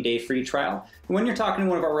 14-day free trial. And when you're talking to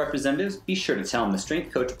one of our representatives, be sure to tell them the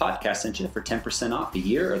Strength Coach Podcast sent you for 10% off the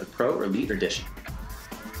year or the Pro or Elite edition.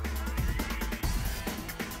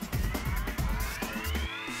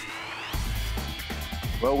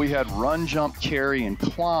 Well, we had run, jump, carry, and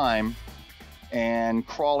climb. And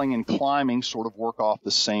crawling and climbing sort of work off the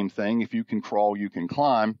same thing. If you can crawl, you can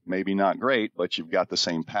climb. Maybe not great, but you've got the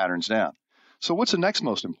same patterns down. So what's the next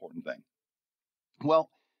most important thing? Well,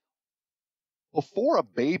 before a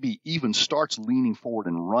baby even starts leaning forward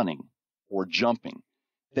and running or jumping,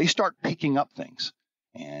 they start picking up things.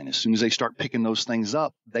 And as soon as they start picking those things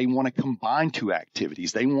up, they want to combine two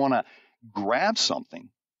activities. They want to grab something,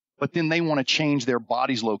 but then they want to change their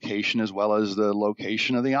body's location as well as the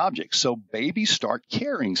location of the object. So babies start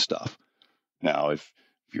carrying stuff. Now, if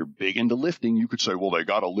you're big into lifting, you could say, well, they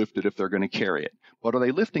got to lift it if they're going to carry it. But are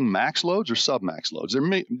they lifting max loads or sub-max loads?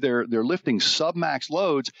 They're lifting sub-max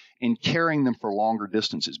loads and carrying them for longer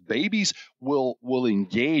distances. Babies will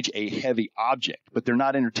engage a heavy object, but they're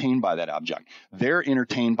not entertained by that object. They're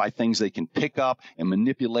entertained by things they can pick up and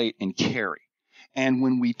manipulate and carry. And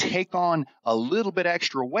when we take on a little bit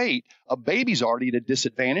extra weight, a baby's already at a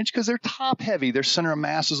disadvantage because they're top heavy. Their center of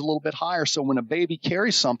mass is a little bit higher. So when a baby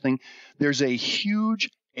carries something, there's a huge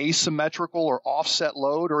asymmetrical or offset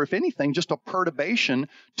load, or if anything, just a perturbation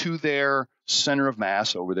to their center of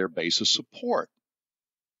mass over their base of support.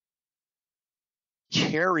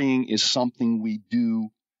 Carrying is something we do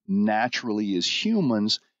naturally as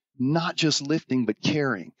humans, not just lifting, but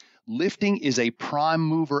carrying. Lifting is a prime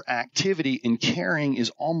mover activity, and carrying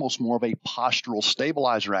is almost more of a postural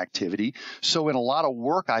stabilizer activity. So in a lot of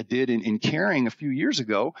work I did in carrying a few years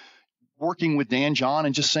ago, working with Dan John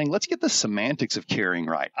and just saying, let's get the semantics of carrying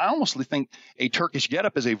right. I almost think a Turkish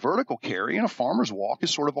get-up is a vertical carry and a farmer's walk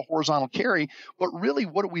is sort of a horizontal carry. But really,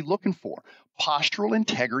 what are we looking for? Postural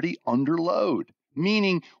integrity under load.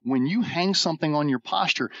 Meaning when you hang something on your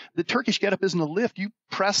posture, the Turkish get-up isn't a lift. You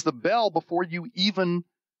press the bell before you even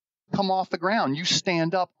come off the ground. You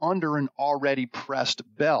stand up under an already pressed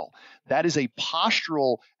bell. That is a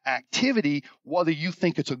postural activity, whether you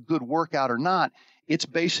think it's a good workout or not. It's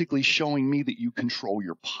basically showing me that you control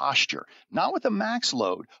your posture, not with a max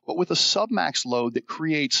load, but with a submax load that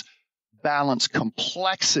creates balance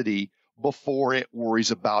complexity before it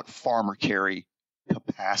worries about farmer carry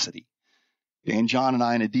capacity. Dan, John, and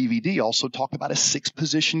I in a DVD also talk about a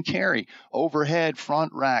 6-position carry. Overhead,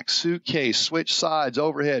 front rack, suitcase, switch sides,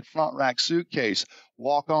 overhead, front rack, suitcase,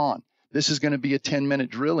 walk on. This is going to be a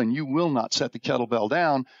 10-minute drill, and you will not set the kettlebell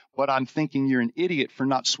down, but I'm thinking you're an idiot for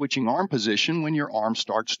not switching arm position when your arm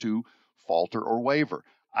starts to falter or waver.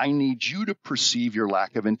 I need you to perceive your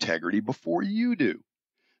lack of integrity before you do.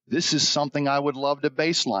 This is something I would love to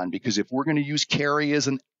baseline, because if we're going to use carry as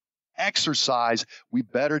an exercise, we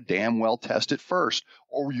better damn well test it first,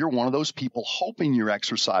 or you're one of those people hoping your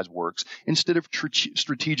exercise works instead of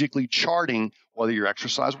strategically charting whether your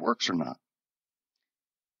exercise works or not.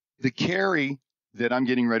 The carry that I'm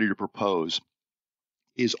getting ready to propose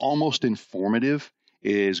is almost informative,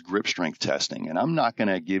 is grip strength testing. And I'm not going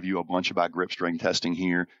to give you a bunch about grip strength testing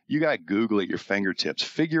here. You got Google at your fingertips.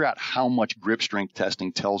 Figure out how much grip strength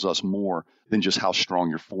testing tells us more than just how strong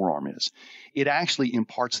your forearm is. It actually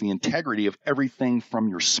imparts the integrity of everything from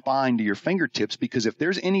your spine to your fingertips, because if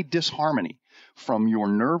there's any disharmony from your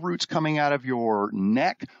nerve roots coming out of your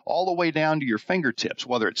neck all the way down to your fingertips,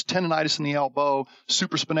 whether it's tendonitis in the elbow,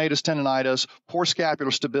 supraspinatus tendonitis, poor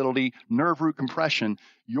scapular stability, nerve root compression,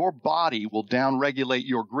 your body will downregulate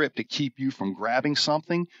your grip to keep you from grabbing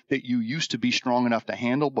something that you used to be strong enough to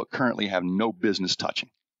handle but currently have no business touching,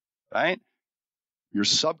 right? Your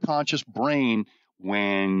subconscious brain,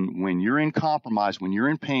 when you're in compromise, when you're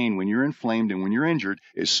in pain, when you're inflamed, and when you're injured,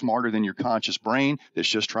 is smarter than your conscious brain that's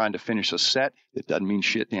just trying to finish a set that doesn't mean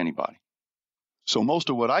shit to anybody. So most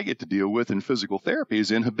of what I get to deal with in physical therapy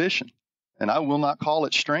is inhibition. And I will not call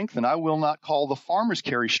it strength, and I will not call the farmer's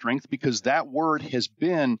carry strength, because that word has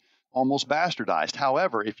been almost bastardized.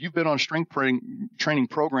 However, if you've been on a strength training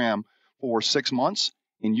program for 6 months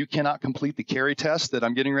and you cannot complete the carry test that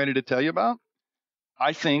I'm getting ready to tell you about,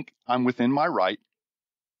 I think I'm within my right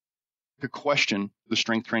to question the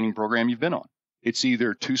strength training program you've been on. It's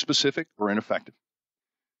either too specific or ineffective.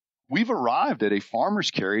 We've arrived at a farmer's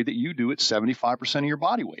carry that you do at 75% of your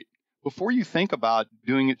body weight. Before you think about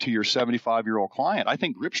doing it to your 75-year-old client, I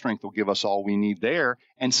think grip strength will give us all we need there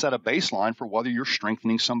and set a baseline for whether you're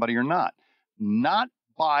strengthening somebody or not. Not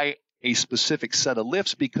by a specific set of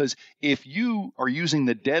lifts, because if you are using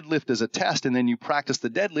the deadlift as a test and then you practice the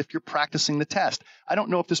deadlift, you're practicing the test. I don't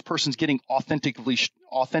know if this person's getting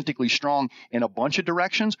authentically strong in a bunch of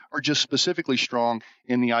directions or just specifically strong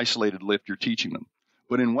in the isolated lift you're teaching them.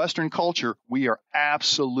 But in Western culture, we are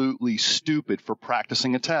absolutely stupid for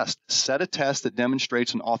practicing a test. Set a test that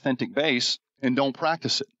demonstrates an authentic base and don't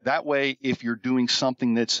practice it. That way, if you're doing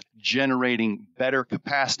something that's generating better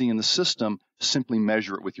capacity in the system, simply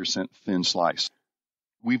measure it with your thin slice.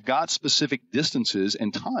 We've got specific distances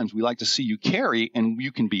and times we like to see you carry, and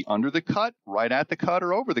you can be under the cut, right at the cut,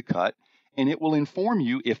 or over the cut, and it will inform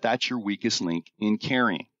you if that's your weakest link in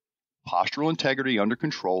carrying. Postural integrity under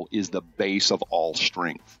control is the base of all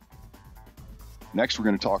strength. Next, we're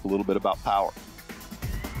going to talk a little bit about power.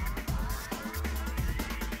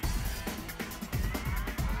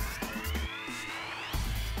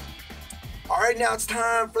 All right, now it's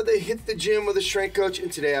time for the Hit the Gym with a Strength Coach.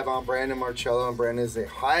 And today I have on Brandon Marcello. And Brandon is a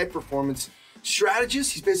high-performance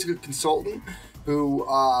strategist. He's basically a consultant who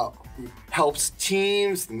helps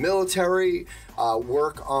teams, the military,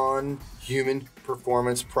 work on human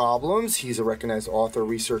performance problems. He's a recognized author,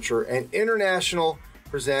 researcher, and international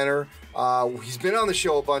presenter. He's been on the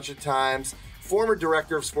show a bunch of times. Former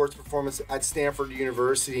director of sports performance at Stanford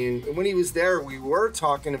University. And when he was there, we were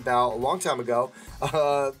talking about, a long time ago,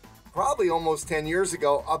 probably almost 10 years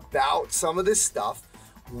ago, about some of this stuff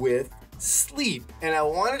with sleep. And I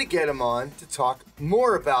wanted to get him on to talk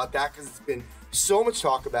more about that, because it's been so much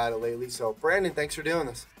talk about it lately. So Brandon, thanks for doing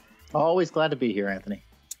this. Always glad to be here, Anthony.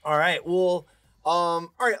 All right. Well, all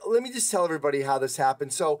right, let me just tell everybody how this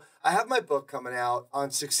happened. So I have my book coming out on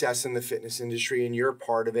success in the fitness industry, and you're a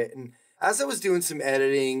part of it. And as I was doing some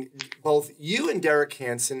editing, both you and Derek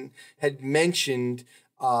Hansen had mentioned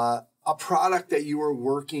a product that you were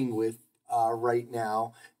working with right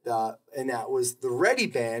now, and that was the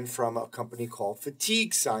Readiband from a company called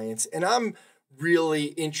Fatigue Science. And I'm really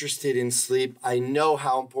interested in sleep. I know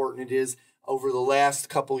how important it is. Over the last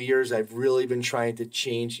couple years, I've really been trying to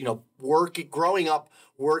change, growing up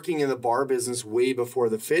working in the bar business way before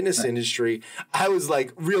the fitness industry, I was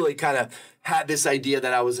like really kind of had this idea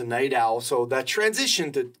that I was a night owl. So that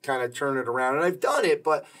transition to kind of turn it around, and I've done it,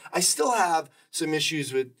 but I still have some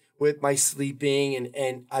issues with my sleeping,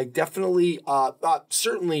 and I definitely,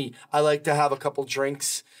 certainly I like to have a couple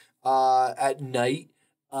drinks at night,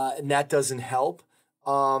 and that doesn't help.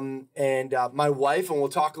 And my wife, and we'll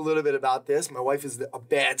talk a little bit about this, my wife is a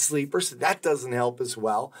bad sleeper, so that doesn't help as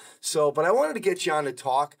well. So, but I wanted to get you on to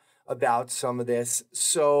talk about some of this.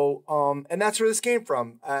 So, and that's where this came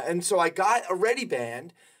from. And so I got a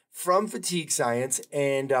Readiband from Fatigue Science,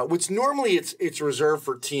 and which normally it's reserved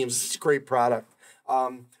for teams. It's a great product.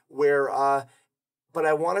 But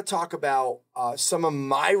I want to talk about some of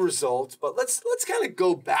my results. But let's kind of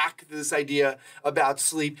go back to this idea about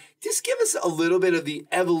sleep. Just give us a little bit of the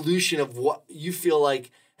evolution of what you feel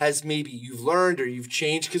like has maybe you've learned or you've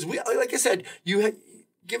changed. Because like I said,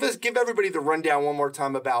 give everybody the rundown one more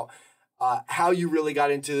time about how you really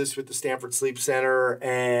got into this with the Stanford Sleep Center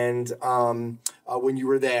and when you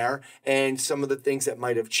were there, and some of the things that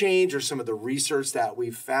might have changed or some of the research that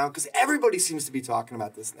we've found, because everybody seems to be talking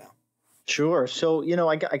about this now. Sure. So,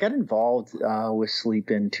 I got involved with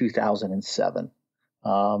sleep in 2007.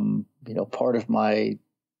 Part of my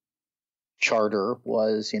charter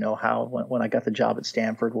was, how when I got the job at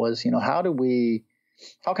Stanford was, how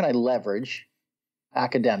can I leverage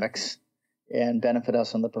academics and benefit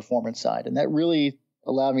us on the performance side? And that really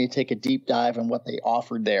allowed me to take a deep dive on what they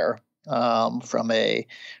offered there from a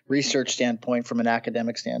research standpoint, from an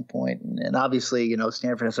academic standpoint. And obviously,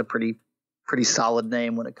 Stanford has a pretty solid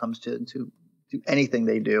name when it comes to anything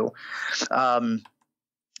they do on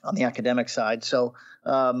the academic side. So,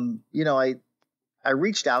 I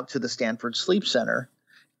reached out to the Stanford Sleep Center,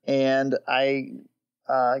 and I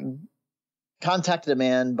contacted a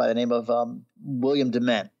man by the name of William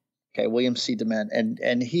Dement. Okay, William C. Dement,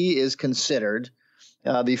 and he is considered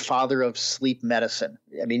the father of sleep medicine.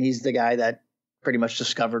 I mean, he's the guy that pretty much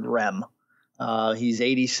discovered REM. He's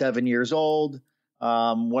 87 years old,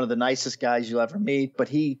 one of the nicest guys you'll ever meet. But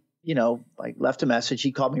he, I left a message.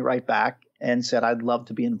 He called me right back and said, "I'd love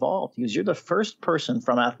to be involved." He goes, "You're the first person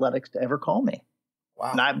from athletics to ever call me."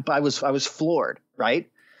 Wow! And I was floored, right?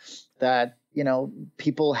 That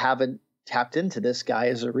people haven't tapped into this guy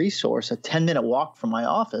as a resource, a 10-minute walk from my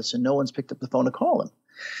office, and no one's picked up the phone to call him.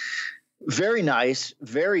 Very nice,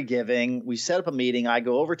 very giving. We set up a meeting. I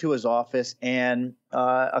go over to his office, and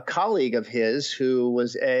a colleague of his who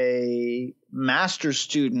was a master's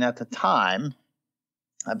student at the time,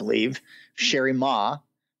 I believe, Sherry Ma,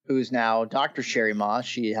 who's now Dr. Sherry Ma.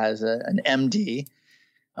 She has an MD,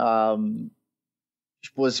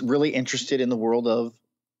 was really interested in the world of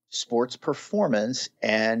sports performance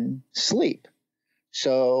and sleep.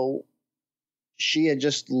 So she had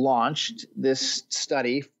just launched this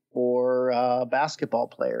study for basketball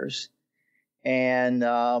players. And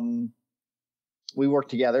we worked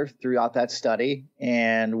together throughout that study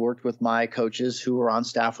and worked with my coaches who were on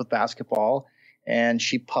staff with basketball. And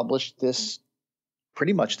she published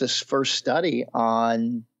pretty much this first study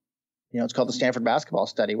on, it's called the Stanford Basketball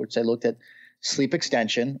Study, which they looked at sleep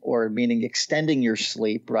extension, or meaning extending your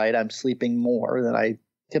sleep, right? I'm sleeping more than I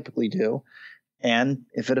typically do. And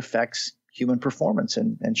if it affects human performance,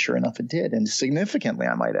 and sure enough, it did, and significantly,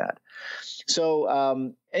 I might add.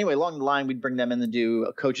 So anyway, along the line, we'd bring them in to do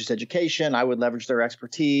a coach's education. I would leverage their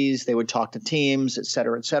expertise. They would talk to teams, et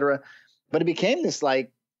cetera, et cetera. But it became this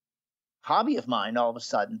hobby of mine all of a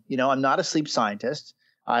sudden. I'm not a sleep scientist.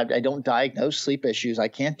 I don't diagnose sleep issues. I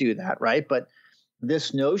can't do that, right? But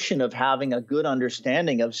this notion of having a good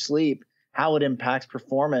understanding of sleep, how it impacts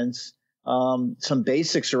performance, some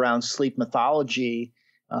basics around sleep mythology,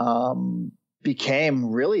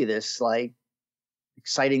 became really this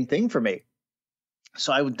exciting thing for me.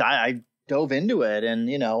 So I dove into it, and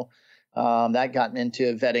that got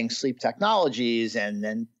into vetting sleep technologies and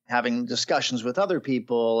then having discussions with other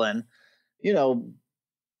people, and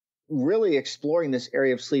really exploring this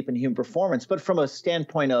area of sleep and human performance, but from a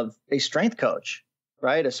standpoint of a strength coach,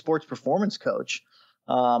 right? A sports performance coach,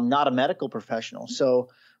 not a medical professional. So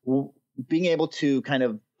being able to kind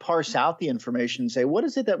of parse out the information and say, what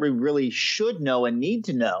is it that we really should know and need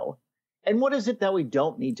to know? And what is it that we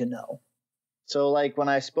don't need to know? So when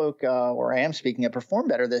I spoke, or I am speaking at Perform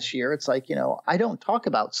Better this year, it's I don't talk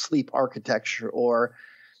about sleep architecture or,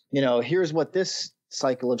 here's what this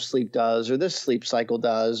cycle of sleep does, or this sleep cycle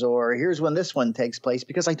does, or here's when this one takes place,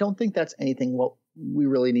 because I don't think that's anything what we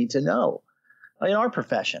really need to know in our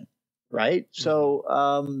profession, right?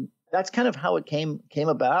 So that's kind of how it came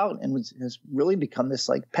about, and has really become this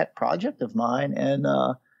pet project of mine, and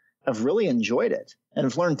I've really enjoyed it, and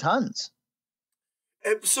I've learned tons.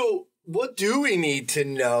 So what do we need to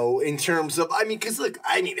know in terms of, because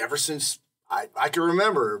ever since I can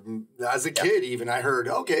remember as a kid, even I heard,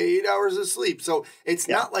 okay, 8 hours of sleep. So it's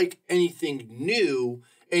not like anything new,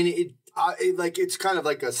 and it's kind of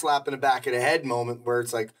like a slap in the back of the head moment where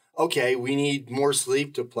it's okay, we need more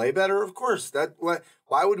sleep to play better. Of course,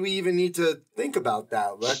 why would we even need to think about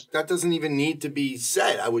that? That doesn't even need to be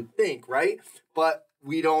said, I would think, right? But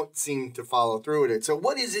we don't seem to follow through with it. So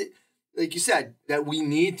what is it, like you said, that we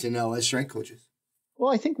need to know as strength coaches?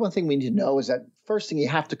 Well, I think one thing we need to know is that first thing, you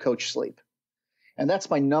have to coach sleep. And that's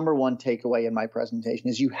my number one takeaway in my presentation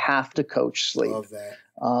is you have to coach sleep. Love that.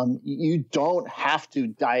 You don't have to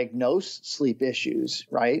diagnose sleep issues,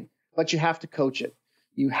 right? But you have to coach it.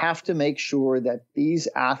 You have to make sure that these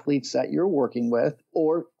athletes that you're working with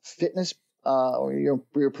or fitness or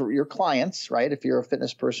your clients, right? If you're a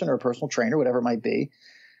fitness person or a personal trainer, whatever it might be,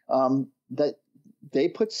 that they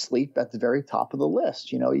put sleep at the very top of the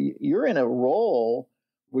list. You know, you're in a role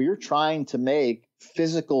where you're trying to make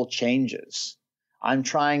physical changes. I'm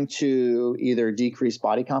trying to either decrease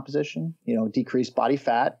body composition, decrease body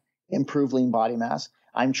fat, improve lean body mass.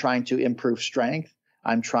 I'm trying to improve strength.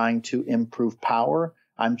 I'm trying to improve power.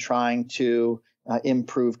 I'm trying to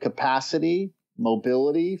improve capacity,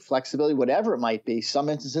 mobility, flexibility, whatever it might be. Some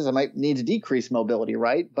instances I might need to decrease mobility,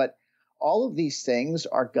 right? But all of these things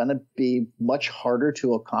are going to be much harder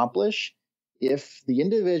to accomplish if the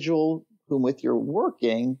individual whom with you're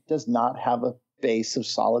working does not have a base of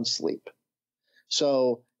solid sleep.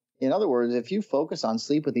 So, in other words, if you focus on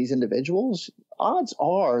sleep with these individuals, odds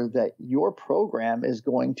are that your program is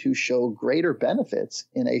going to show greater benefits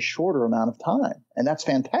in a shorter amount of time. And that's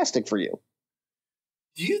fantastic for you.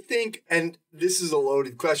 Do you think, and this is a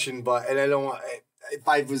loaded question, and I don't want, if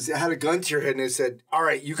I had a gun to your head and I said, all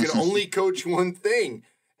right, you can only coach one thing,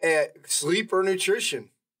 sleep or nutrition?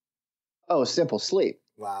 Oh, simple, sleep.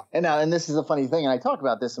 Wow. And this is a funny thing, and I talk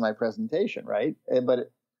about this in my presentation, right?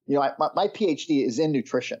 But my PhD is in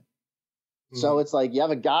nutrition. Mm-hmm. So it's like you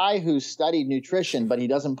have a guy who studied nutrition, but he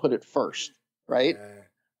doesn't put it first, right?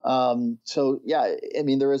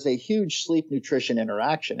 There is a huge sleep nutrition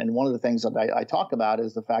interaction. And one of the things that I talk about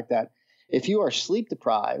is the fact that if you are sleep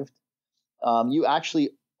deprived, you actually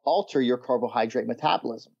alter your carbohydrate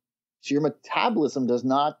metabolism. So your metabolism does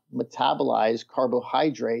not metabolize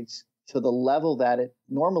carbohydrates to the level that it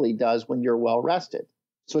normally does when you're well rested.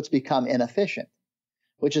 So it's become inefficient,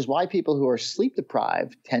 which is why people who are sleep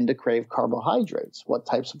deprived tend to crave carbohydrates. What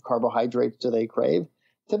types of carbohydrates do they crave?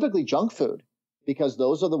 Typically junk food, because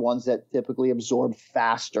those are the ones that typically absorb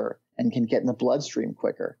faster and can get in the bloodstream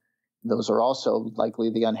quicker. Those are also likely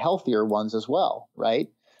the unhealthier ones as well, right?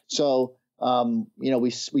 So,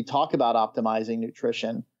 we talk about optimizing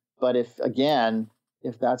nutrition, but if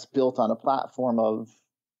that's built on a platform of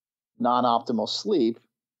non-optimal sleep,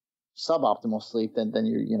 suboptimal sleep, then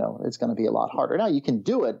it's going to be a lot harder. Now you can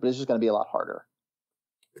do it, but it's just going to be a lot harder.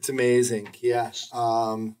 It's amazing. Yeah.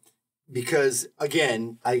 Because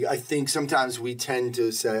again, I think sometimes we tend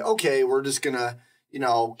to say, okay, we're just going to,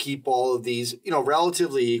 keep all of these,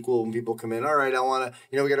 relatively equal when people come in. All right, I want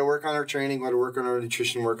to, we got to work on our training, we got to work on our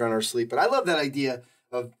nutrition, work on our sleep. But I love that idea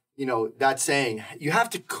of, that saying, you have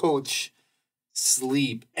to coach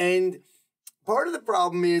sleep. And part of the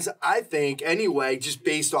problem is, I think, anyway, just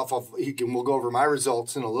based off of, we'll go over my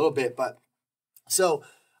results in a little bit,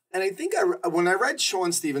 and I think when I read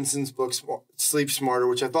Sean Stevenson's book, Sleep Smarter,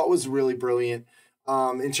 which I thought was really brilliant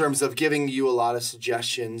in terms of giving you a lot of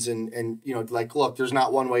suggestions and look, there's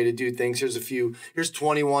not one way to do things. Here's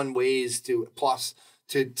 21 ways to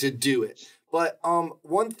do it. But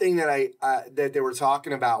one thing that that they were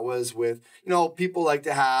talking about was with, people like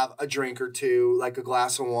to have a drink or two, like a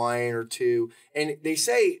glass of wine or two. And they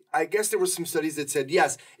say, I guess there were some studies that said,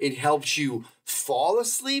 yes, it helps you fall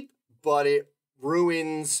asleep, but it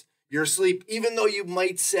ruins your sleep. Even though you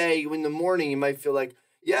might say in the morning, you might feel like,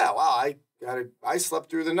 yeah, wow, I slept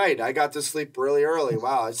through the night. I got to sleep really early.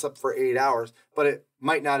 Wow, I slept for 8 hours. But it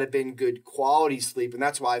might not have been good quality sleep. And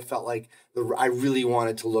that's why I felt like I really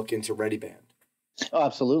wanted to look into Readiband. Oh,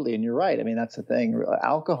 absolutely. And you're right. I mean, that's the thing.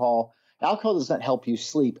 Alcohol doesn't help you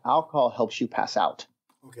sleep. Alcohol helps you pass out.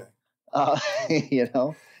 Okay.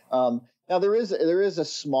 Now there is a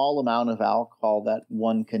small amount of alcohol that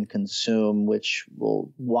one can consume, which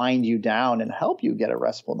will wind you down and help you get a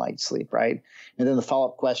restful night's sleep, right? And then the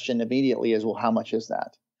follow-up question immediately is, well, how much is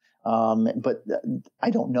that? But I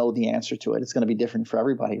don't know the answer to it. It's going to be different for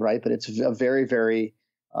everybody, right? But it's a very, very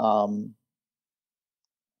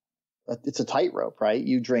it's a tightrope, right?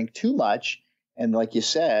 You drink too much, and like you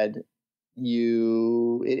said,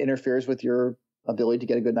 it interferes with your ability to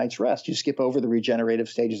get a good night's rest. You skip over the regenerative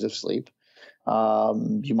stages of sleep.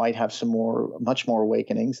 You might have much more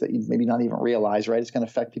awakenings that you maybe not even realize, right? It's going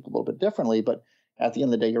to affect people a little bit differently, but at the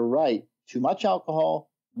end of the day, you're right. Too much alcohol,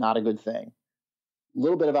 not a good thing. A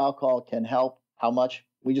little bit of alcohol can help. How much?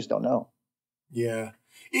 We just don't know. Yeah.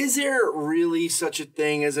 Is there really such a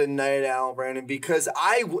thing as a night owl, Brandon? Because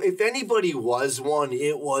if anybody was one,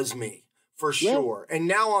 it was me, for sure. And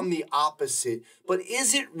now I'm the opposite. But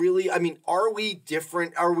is it really, I mean, are we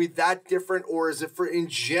different? Are we that different? Or is it in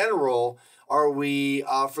general, are we,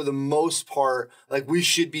 for the most part, like we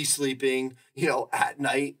should be sleeping, at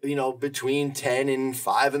night, between 10 and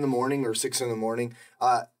 5 in the morning or 6 in the morning?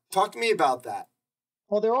 Talk to me about that.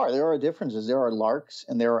 Well, there are differences. There are larks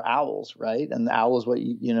and there are owls, right? And the owl is what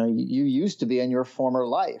you used to be in your former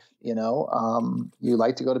life. You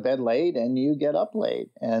like to go to bed late and you get up late.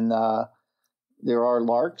 And there are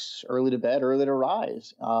larks, early to bed, early to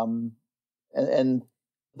rise, and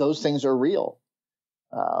those things are real,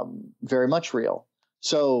 very much real.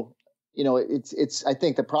 So it's. I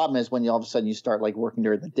think the problem is when all of a sudden you start like working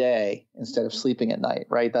during the day instead of sleeping at night,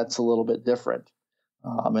 right? That's a little bit different,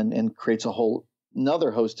 and creates a whole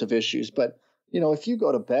another host of issues. But, if you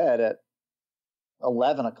go to bed at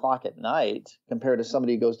 11 o'clock at night compared to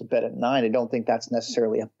somebody who goes to bed at 9, I don't think that's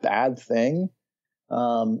necessarily a bad thing.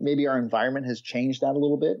 Maybe our environment has changed that a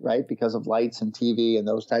little bit, right? Because of lights and TV and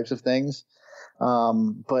those types of things.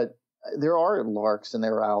 But there are larks and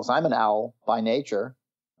there are owls. I'm an owl by nature.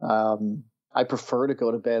 I prefer to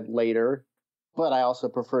go to bed later, but I also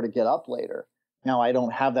prefer to get up later. Now, I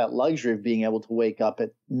don't have that luxury of being able to wake up at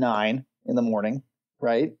 9 in the morning,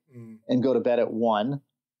 right? And go to bed at 1.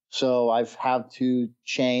 So I've had to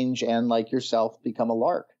change and, like yourself, become a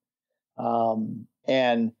lark.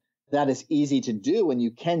 And that is easy to do when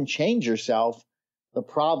you can change yourself. The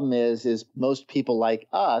problem is most people like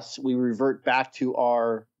us, we revert back to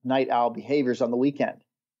our night owl behaviors on the weekend.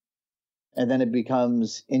 And then it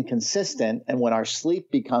becomes inconsistent. And when our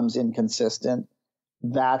sleep becomes inconsistent,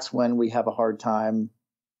 that's when we have a hard time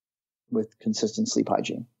with consistent sleep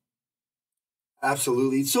hygiene.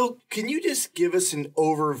 Absolutely. So can you just give us an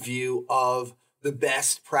overview of the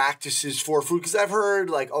best practices for food? Because I've heard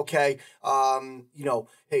like, okay,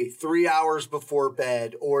 hey, 3 hours before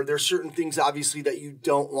bed, or there's certain things obviously that you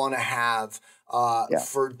don't want to have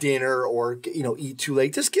for dinner or, eat too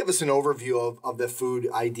late. Just give us an overview of the food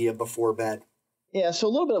idea before bed. Yeah. So a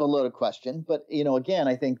little bit of a loaded question, but, again,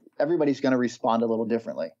 I think everybody's going to respond a little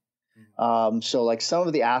differently. So like some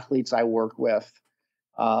of the athletes I work with,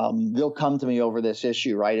 they'll come to me over this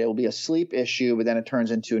issue, right? It will be a sleep issue, but then it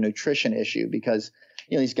turns into a nutrition issue because,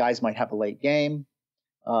 these guys might have a late game.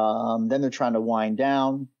 Then they're trying to wind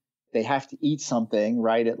down. They have to eat something,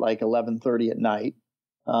 right, at like 11:30 at night.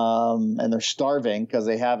 And they're starving because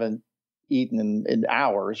they haven't eaten in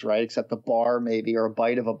hours, right? Except a bar maybe, or a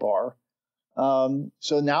bite of a bar.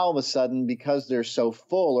 So now all of a sudden, because they're so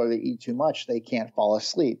full or they eat too much, they can't fall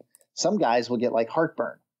asleep. Some guys will get like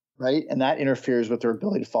heartburn. Right. And that interferes with their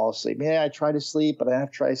ability to fall asleep. Yeah, I try to sleep, but I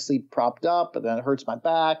have to try to sleep propped up, but then it hurts my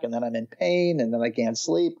back, and then I'm in pain, and then I can't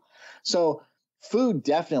sleep. So food,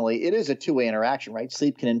 definitely, it is a two-way interaction, right?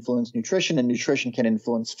 Sleep can influence nutrition, and nutrition can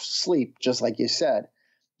influence sleep, just like you said.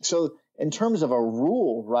 So in terms of a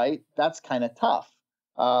rule, right, that's kind of tough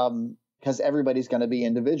because everybody's going to be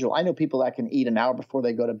individual. I know people that can eat an hour before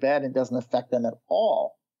they go to bed, and it doesn't affect them at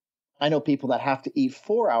all. I know people that have to eat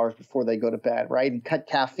 4 hours before they go to bed, right? And cut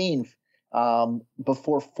caffeine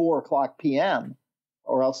before 4:00 p.m.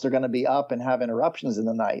 or else they're going to be up and have interruptions in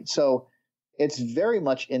the night. So it's very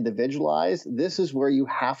much individualized. This is where you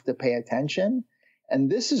have to pay attention. And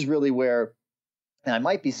this is really where, and I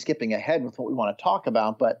might be skipping ahead with what we want to talk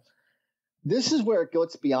about, but this is where it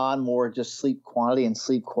goes beyond more just sleep quantity and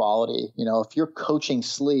sleep quality. If you're coaching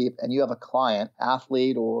sleep and you have a client,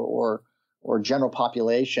 athlete, or general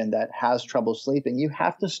population that has trouble sleeping, you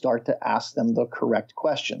have to start to ask them the correct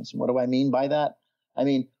questions. What do I mean by that? I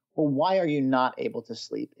mean, well, why are you not able to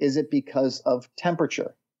sleep? Is it because of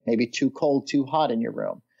temperature? Maybe too cold, too hot in your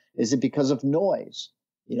room? Is it because of noise?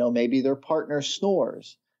 Maybe their partner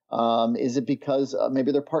snores. Is it because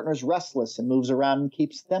maybe their partner's restless and moves around and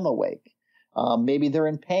keeps them awake? Maybe they're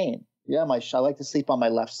in pain. Yeah, I like to sleep on my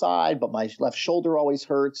left side, but my left shoulder always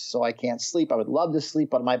hurts, so I can't sleep. I would love to sleep,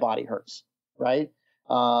 but my body hurts. Right?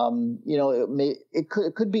 It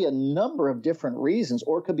could be a number of different reasons,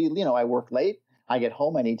 or it could be, I work late, I get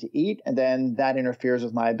home, I need to eat, and then that interferes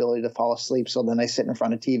with my ability to fall asleep. So then I sit in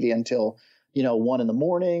front of TV until, 1 in the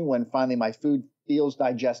morning when finally my food feels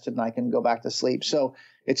digested and I can go back to sleep. So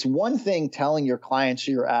it's one thing telling your clients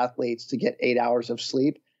or your athletes to get 8 hours of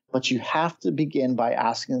sleep, but you have to begin by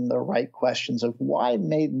asking them the right questions of why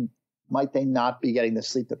might they not be getting the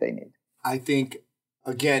sleep that they need. I think,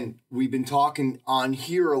 again, we've been talking on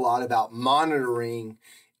here a lot about monitoring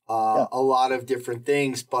a lot of different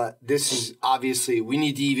things, but this is obviously, we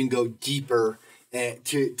need to even go deeper and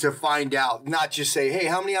to find out, not just say, hey,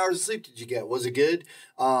 how many hours of sleep did you get? Was it good?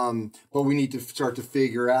 But we need to start to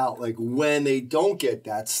figure out, like, when they don't get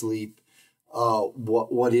that sleep,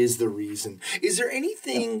 what is the reason? Is there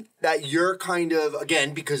anything that you're kind of,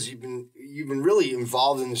 again, because you've been really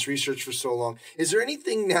involved in this research for so long, is there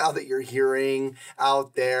anything now that you're hearing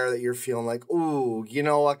out there that you're feeling like, ooh, you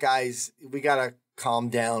know what, guys, we got to calm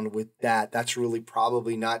down with that. That's really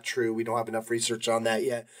probably not true. We don't have enough research on that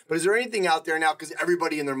yet. But is there anything out there now? Because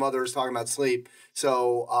everybody and their mother is talking about sleep.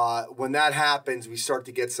 So when that happens, we start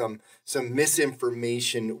to get some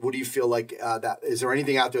misinformation. What do you feel like that? Is there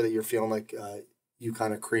anything out there that you're feeling like you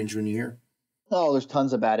kind of cringe when you hear? Oh, there's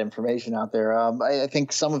tons of bad information out there. I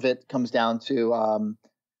think some of it comes down to,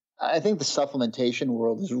 I think the supplementation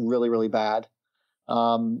world is really, really bad.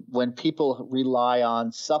 When people rely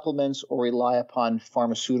on supplements or rely upon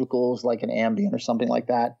pharmaceuticals like an Ambien or something like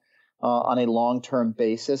that on a long-term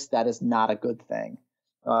basis, that is not a good thing.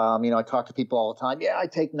 I talk to people all the time. Yeah, I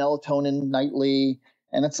take melatonin nightly.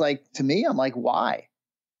 And it's like, to me, I'm like, why?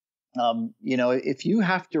 If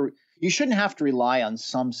you shouldn't have to rely on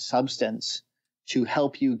some substance to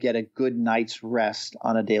help you get a good night's rest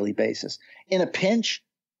on a daily basis. In a pinch,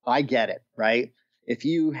 I get it, right? If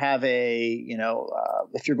you have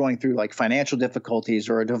if you're going through like financial difficulties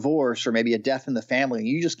or a divorce or maybe a death in the family, and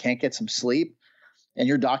you just can't get some sleep and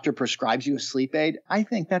your doctor prescribes you a sleep aid, I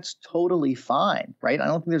think that's totally fine, right? I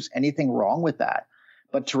don't think there's anything wrong with that.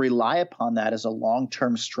 But to rely upon that as a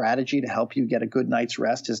long-term strategy to help you get a good night's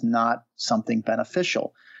rest is not something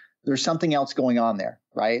beneficial. There's something else going on there,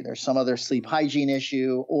 right? There's some other sleep hygiene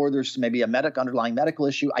issue, or there's maybe a underlying medical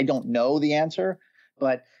issue. I don't know the answer,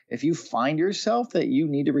 but if you find yourself that you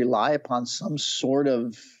need to rely upon some sort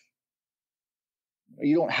of,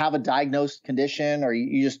 you don't have a diagnosed condition, or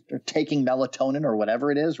you just are taking melatonin or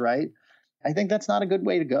whatever it is, right? I think that's not a good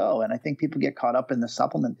way to go. And I think people get caught up in the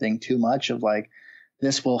supplement thing too much of like,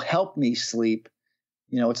 this will help me sleep.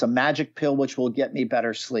 It's a magic pill which will get me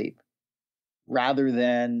better sleep, rather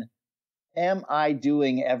than, am I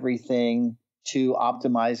doing everything to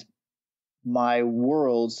optimize my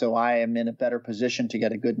world so I am in a better position to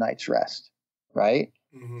get a good night's rest, right?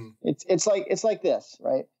 Mm-hmm. It's like this,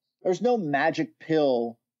 right? There's no magic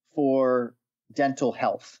pill for dental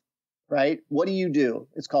health, right? What do?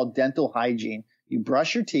 It's called dental hygiene. You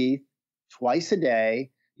brush your teeth twice a day.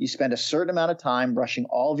 You spend a certain amount of time brushing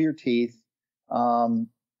all of your teeth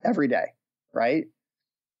every day, right?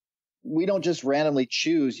 We don't just randomly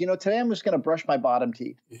choose, today I'm just going to brush my bottom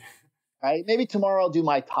teeth, right? Maybe tomorrow I'll do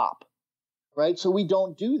my top, right? So we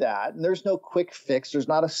don't do that. And there's no quick fix. There's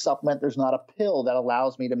not a supplement. There's not a pill that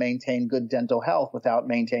allows me to maintain good dental health without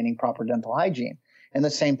maintaining proper dental hygiene. And the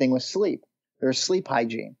same thing with sleep. There's sleep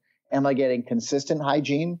hygiene. Am I getting consistent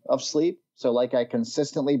hygiene of sleep? So like I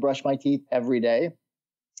consistently brush my teeth every day.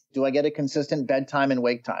 Do I get a consistent bedtime and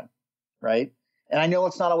wake time, right? And I know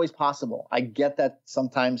it's not always possible. I get that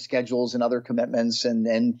sometimes schedules and other commitments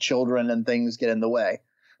and children and things get in the way.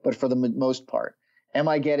 But for the most part, am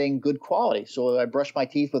I getting good quality? So I brush my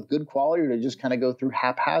teeth with good quality, or to just kind of go through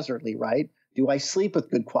haphazardly, right? Do I sleep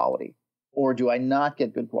with good quality, or do I not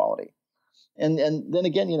get good quality? And then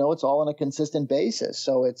again, it's all on a consistent basis.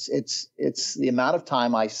 So it's the amount of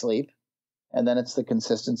time I sleep, and then it's the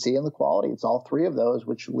consistency and the quality. It's all three of those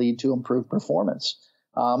which lead to improved performance.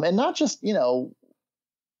 And not just,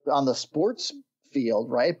 on the sports field,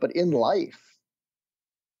 right? But in life.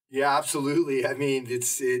 Yeah, absolutely. I mean,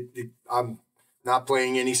 I'm not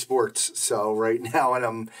playing any sports. So right now,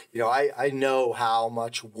 and I know how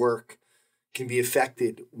much work can be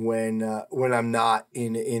affected when I'm not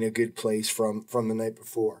in a good place from the night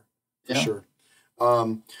before, for sure.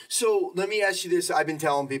 So let me ask you this. I've been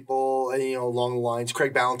telling people, along the lines,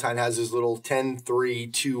 Craig Ballantyne has his little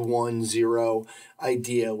 10-3-2-1-0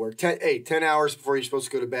 idea where 10 hours before you're supposed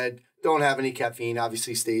to go to bed, don't have any caffeine,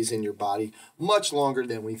 obviously stays in your body much longer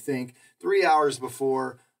than we think. 3 hours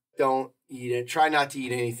before, don't eat it. Try not to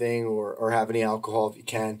eat anything or have any alcohol if you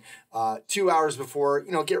can. 2 hours before,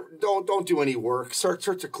 don't do any work. Start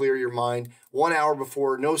to clear your mind. 1 hour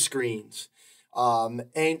before, no screens.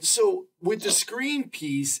 And so with the screen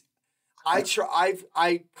piece, I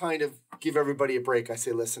kind of give everybody a break. I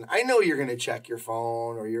say, listen, I know you're going to check your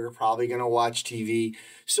phone or you're probably going to watch TV.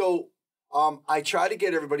 So, I try to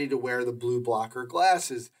get everybody to wear the blue blocker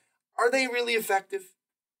glasses. Are they really effective?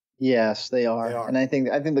 Yes, they are. And I think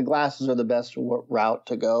the glasses are the best route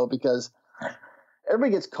to go, because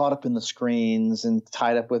everybody gets caught up in the screens and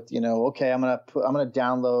tied up with, okay, I'm gonna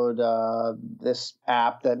download this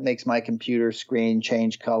app that makes my computer screen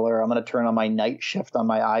change color. I'm gonna turn on my night shift on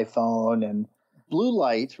my iPhone. And blue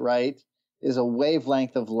light, right, is a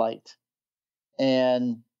wavelength of light.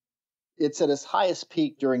 and it's at its highest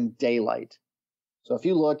peak during daylight. So if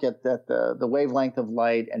you look at the wavelength of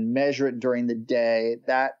light and measure it during the day,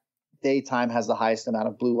 that daytime has the highest amount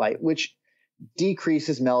of blue light, which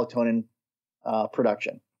decreases melatonin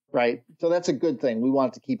production, right? So that's a good thing. We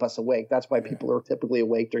want it to keep us awake. That's why people are typically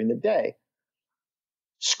awake during the day.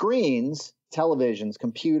 Screens, televisions,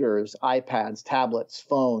 computers, iPads, tablets,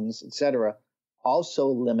 phones, etc., also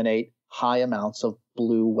eliminate high amounts of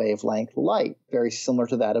blue wavelength light, very similar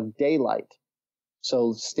to that of daylight.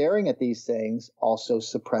 So staring at these things also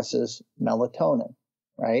suppresses melatonin,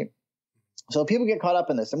 right? So people get caught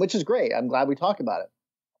up in this, and which is great. I'm glad we talk about it.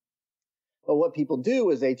 But what people do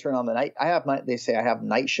is they turn on the night. They say I have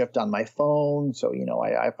night shift on my phone, so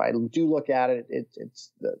if I do look at it,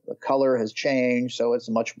 it's the color has changed, so it's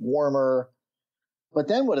much warmer. But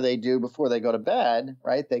then what do they do before they go to bed?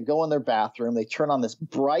 Right? They go in their bathroom, they turn on this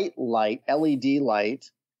bright light, LED light,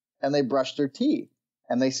 and they brush their teeth,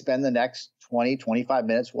 and they spend the next 20, 25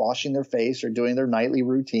 minutes washing their face or doing their nightly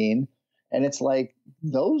routine. And it's like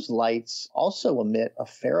those lights also emit a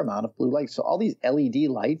fair amount of blue light. So all these LED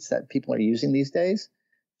lights that people are using these days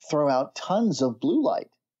throw out tons of blue light.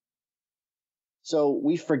 So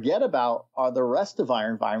we forget about the rest of our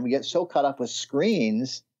environment. We get so caught up with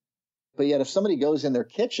screens. But yet if somebody goes in their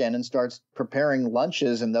kitchen and starts preparing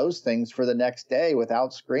lunches and those things for the next day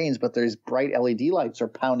without screens, but there's bright LED lights are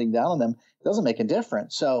pounding down on them, it doesn't make a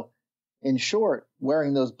difference. So in short,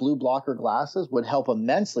 wearing those blue blocker glasses would help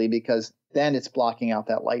immensely because then it's blocking out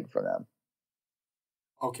that light for them.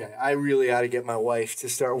 Okay, I really ought to get my wife to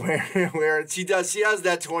start wearing. She has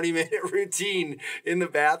that 20-minute routine in the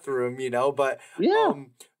bathroom, but yeah,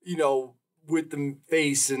 with the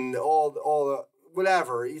face and all the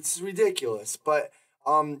whatever, it's ridiculous. But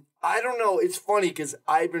I don't know. It's funny because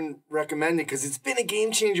I've been recommending because it's been a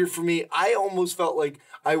game changer for me. I almost felt like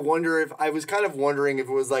I was kind of wondering if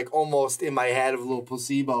it was like almost in my head of a little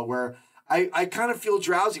placebo where I kind of feel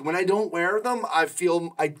drowsy. When I don't wear them, I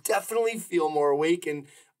definitely feel more awake. And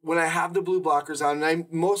when I have the blue blockers on, and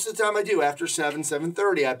most of the time I do, after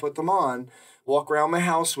 7:30, I put them on, walk around my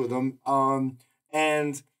house with them.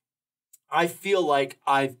 And I feel like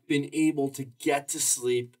I've been able to get to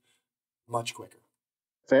sleep much quicker.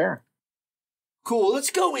 Fair. Cool. Let's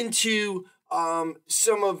go into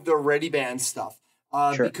some of the Readiband stuff.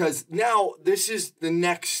 Sure. Because now this is the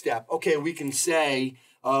next step. Okay, we can say,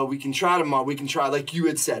 we can try them on. We can try, like you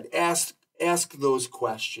had said, ask those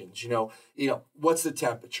questions. What's the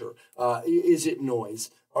temperature? Is it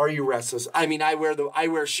noise? Are you restless? I mean, I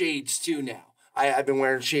wear shades too now. I've been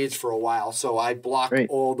wearing shades for a while, so I block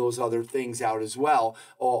all those other things out as well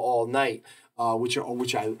all night. Which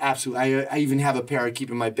I absolutely, I even have a pair I keep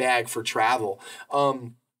in my bag for travel.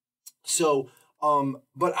 But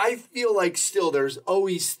I feel like still there's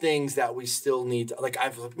always things that we still need to, like,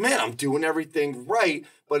 I'm like, man, I'm doing everything right.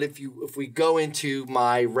 But if we go into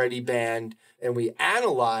my Readiband and we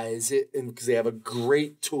analyze it, and because they have a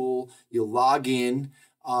great tool, you log in,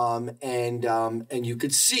 and you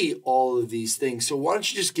could see all of these things. So why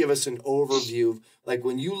don't you just give us an overview of, like,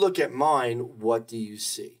 when you look at mine, what do you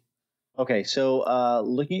see? Okay, so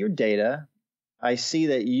looking at your data, I see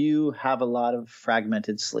that you have a lot of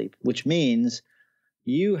fragmented sleep, which means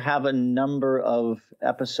you have a number of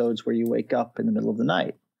episodes where you wake up in the middle of the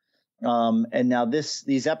night. And now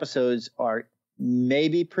these episodes are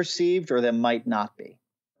maybe perceived or they might not be,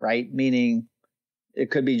 right? Meaning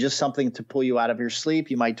it could be just something to pull you out of your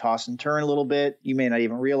sleep. You might toss and turn a little bit. You may not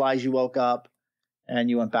even realize you woke up and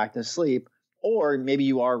you went back to sleep. Or maybe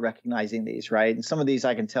you are recognizing these, right? And some of these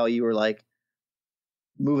I can tell you were like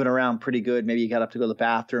moving around pretty good. Maybe you got up to go to the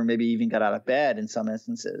bathroom. Maybe you even got out of bed in some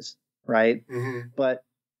instances, right? Mm-hmm. But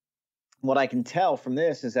what I can tell from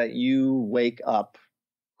this is that you wake up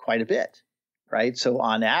quite a bit, right? So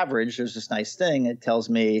on average, there's this nice thing. It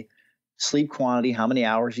tells me sleep quantity, how many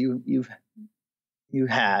hours you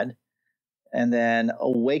had, and then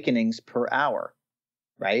awakenings per hour,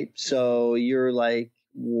 right? So you're like,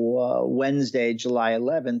 Wednesday, July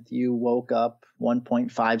 11th, you woke up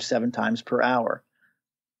 1.57 times per hour.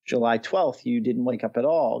 July 12th, you didn't wake up at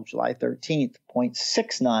all. July 13th,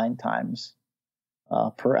 0.69 times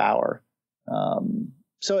per hour.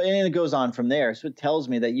 So, and it goes on from there. So it tells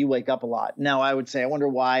me that you wake up a lot. Now, I would say, I wonder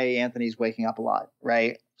why Anthony's waking up a lot,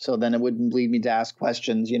 right? So then it wouldn't lead me to ask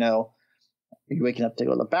questions, are you waking up to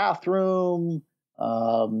go to the bathroom?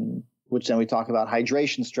 Which then we talk about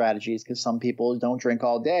hydration strategies, because some people don't drink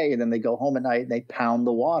all day and then they go home at night and they pound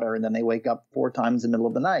the water and then they wake up 4 times in the middle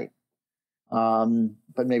of the night.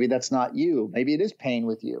 But maybe that's not you. Maybe it is pain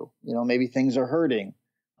with you. Maybe things are hurting.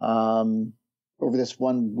 Or over this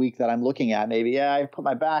 1 week that I'm looking at, maybe, I put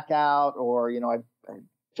my back out, or, I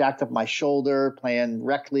jacked up my shoulder playing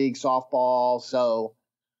rec league softball. So,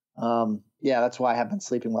 that's why I haven't been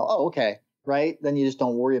sleeping well. Oh, okay. Right. Then you just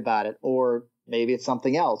don't worry about it. Or maybe it's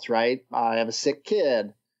something else, right? I have a sick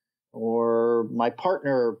kid, or my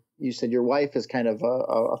partner, you said your wife is kind of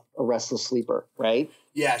a restless sleeper, right?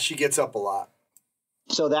 Yeah, she gets up a lot.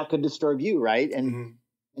 So that could disturb you, right? And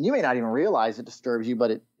you may not even realize it disturbs you,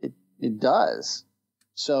 but it does.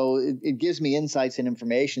 So it gives me insights and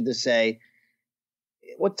information to say,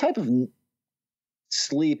 what type of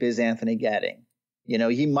sleep is Anthony getting?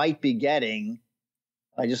 He might be getting,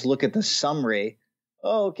 I just look at the summary.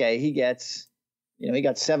 Oh, okay, he gets, he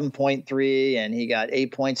got 7.3 and he got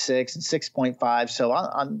 8.6 and 6.5. So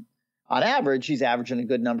on average, he's averaging a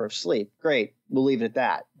good number of sleep. Great. We'll leave it at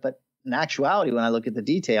that. But in actuality, when I look at the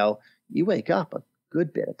detail, you wake up a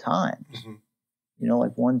good bit of times.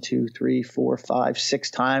 Like 1, 2, 3, 4, 5,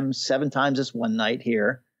 6 times, 7 times this one night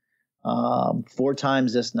here, 4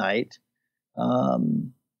 times this night.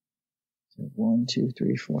 1, 2,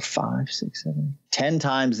 3, 4, 5, 6, 7, 10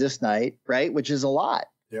 times this night, right? Which is a lot.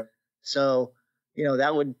 Yep. So,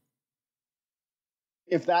 that would,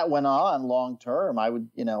 if that went on long term, I would,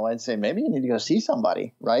 I'd say maybe you need to go see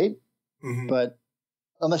somebody, right? But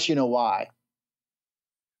unless you know why.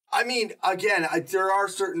 I mean, again, there are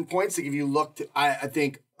certain points that if you looked, I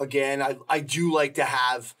think, again, I do like to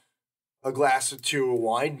have a glass or 2 of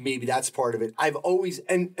wine. Maybe that's part of it. I've always,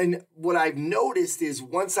 and what I've noticed is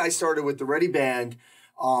once I started with the Readiband,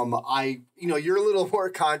 you're a little more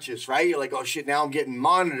conscious, right? You're like, oh shit, now I'm getting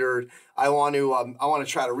monitored. I want to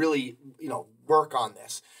try to really, work on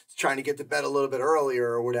this, trying to get to bed a little bit earlier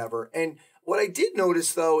or whatever. And what I did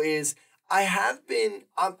notice though is I have been,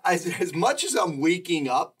 as much as I'm waking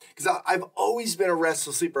up, because I've always been a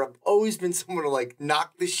restless sleeper. I've always been someone to like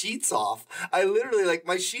knock the sheets off. I literally, like,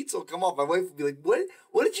 my sheets will come off. My wife will be like, what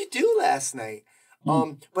did you do last night?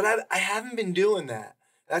 But I haven't been doing that.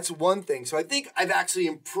 That's one thing. So I think I've actually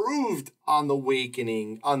improved on the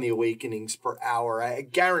awakenings per hour. I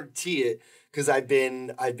guarantee it, because I've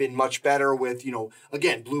been much better with,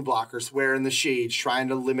 again, blue blockers, wearing the shades, trying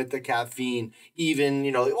to limit the caffeine. Even,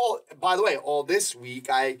 by the way, all this week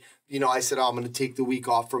I said, I'm going to take the week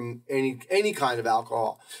off from any kind of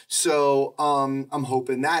alcohol. So I'm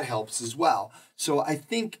hoping that helps as well. So I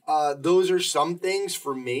think those are some things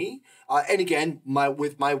for me. And again,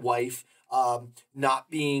 with my wife, not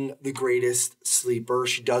being the greatest sleeper,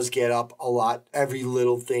 she does get up a lot. Every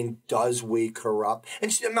little thing does wake her up.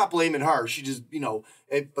 And I'm not blaming her. She just,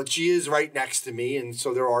 but she is right next to me. And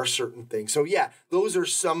so there are certain things. So yeah, those are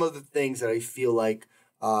some of the things that I feel like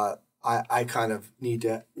I kind of need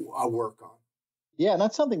to work on. Yeah, and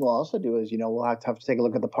that's something we'll also do is, we'll have to take a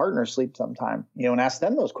look at the partner's sleep sometime, and ask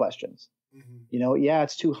them those questions.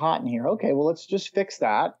 It's too hot in here. Okay, well, let's just fix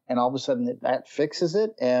that. And all of a sudden that fixes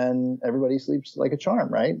it and everybody sleeps like a charm,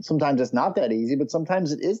 right? Sometimes it's not that easy, but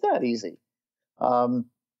sometimes it is that easy.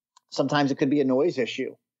 Sometimes it could be a noise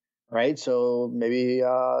issue, right? So maybe,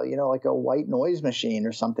 like a white noise machine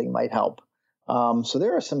or something might help. So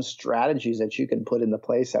there are some strategies that you can put into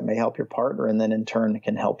place that may help your partner and then in turn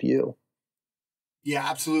can help you. Yeah,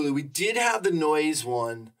 absolutely. We did have the noise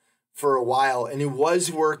one for a while, and it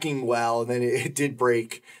was working well, and then it did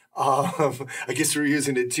break. I guess we're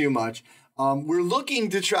using it too much. We're looking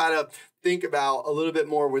to try to think about a little bit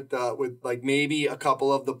more with like maybe a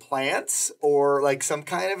couple of the plants or like some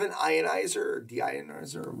kind of an ionizer or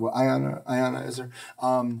deionizer, ionizer.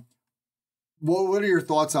 What are your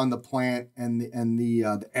thoughts on the plant and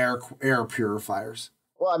the air purifiers?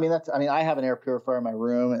 Well, I have an air purifier in my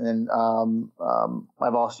room, and then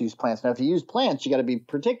I've also used plants. Now, if you use plants, you got to be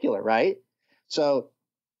particular, right? So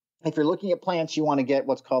if you're looking at plants, you want to get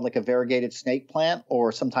what's called like a variegated snake plant,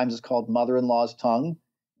 or sometimes it's called mother-in-law's tongue.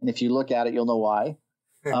 And if you look at it, you'll know why.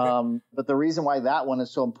 But the reason why that one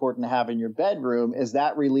is so important to have in your bedroom is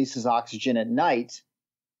that releases oxygen at night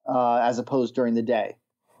as opposed during the day,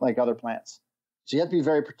 like other plants. So you have to be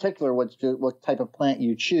very particular what type of plant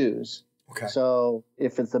you choose. Okay. So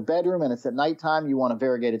if it's a bedroom and it's at nighttime, you want a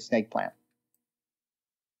variegated snake plant.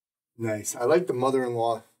 Nice. I like the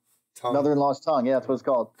mother-in-law tongue. Mother-in-law's tongue. Yeah, that's what it's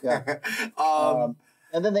called. Yeah.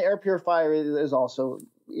 And then the air purifier is also,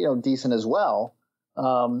 decent as well.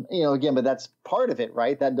 Again, but that's part of it,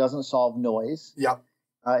 right? That doesn't solve noise. Yep.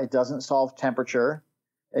 It doesn't solve temperature.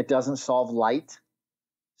 It doesn't solve light.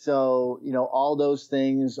 So, all those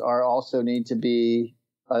things are also need to be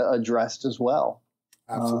addressed as well.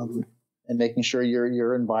 Absolutely. And making sure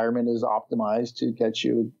your environment is optimized to get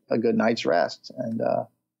you a good night's rest. And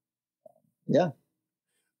yeah.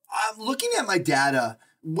 I'm looking at my data.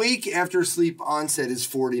 wake after sleep onset is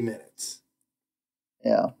 40 minutes.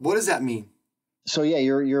 Yeah. What does that mean? So yeah,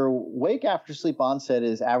 your wake after sleep onset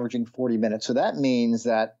is averaging 40 minutes. So that means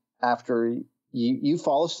that after you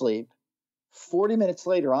fall asleep, 40 minutes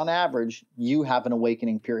later, on average, you have an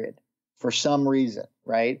awakening period for some reason,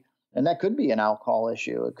 right? And that could be an alcohol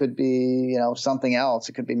issue. It could be, something else.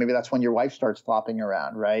 It could be maybe that's when your wife starts flopping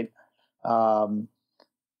around, right?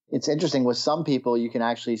 It's interesting with some people, you can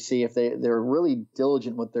actually see if they're really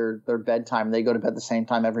diligent with their bedtime. They go to bed the same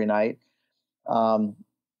time every night.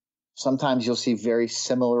 Sometimes you'll see very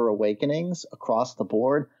similar awakenings across the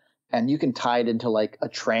board. And you can tie it into like a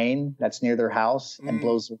train that's near their house and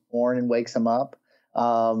blows the horn and wakes them up,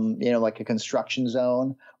 like a construction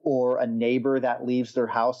zone, or a neighbor that leaves their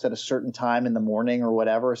house at a certain time in the morning or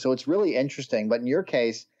whatever. So it's really interesting. But in your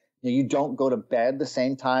case, you don't go to bed the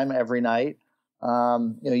same time every night.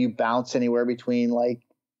 You bounce anywhere between like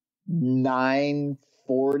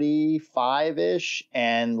 9:45-ish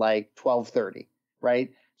and like 12:30,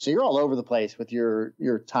 right? So you're all over the place with your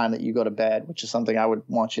time that you go to bed, which is something I would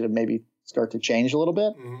want you to maybe start to change a little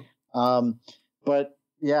bit. But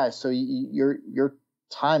yeah, so your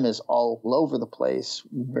time is all over the place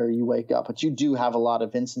where you wake up, but you do have a lot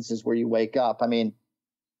of instances where you wake up. I mean,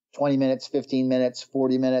 20 minutes, 15 minutes,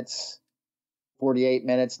 40 minutes, 48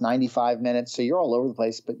 minutes, 95 minutes. So you're all over the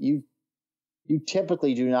place, but you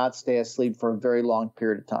typically do not stay asleep for a very long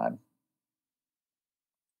period of time.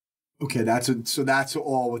 Okay, that's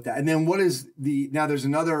all with that. And then what is now there's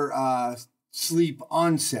another sleep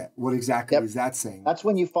onset. What exactly is that saying? That's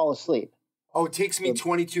when you fall asleep. Oh, it takes me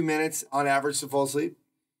 22 minutes on average to fall asleep?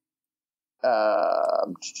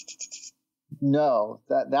 No,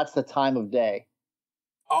 that's the time of day.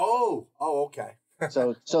 Oh, okay.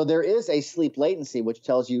 So there is a sleep latency, which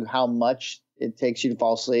tells you how much it takes you to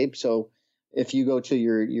fall asleep. So if you go to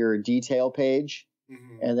your detail page,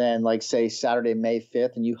 and then like say Saturday, May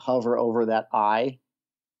 5th, and you hover over that eye,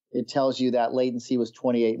 it tells you that latency was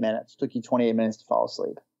 28 minutes. It took you 28 minutes to fall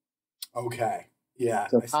asleep. Okay. Yeah.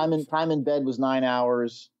 So time in bed was 9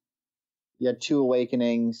 hours. You had 2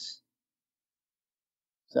 awakenings.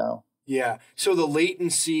 So. Yeah. So the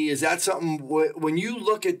latency, is that something, when you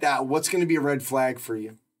look at that, what's going to be a red flag for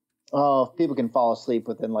you? Oh, if people can fall asleep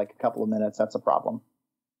within like a couple of minutes, that's a problem.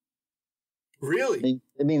 Really?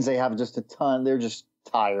 It means they have just a ton. They're just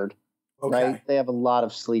tired, okay. Right? They have a lot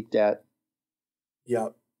of sleep debt.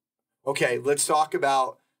 Yep. Okay, let's talk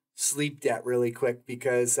about sleep debt really quick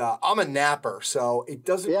because I'm a napper, so it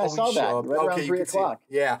doesn't always show up. Right around 3 o'clock.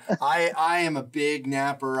 Yeah, I am a big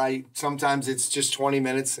napper. Sometimes it's just 20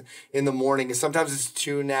 minutes in the morning, and sometimes it's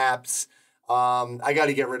 2 naps. I got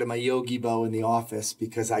to get rid of my Yogi Bo in the office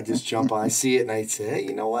because I just jump on. I see it and I say, hey,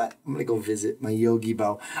 you know what? I'm going to go visit my Yogi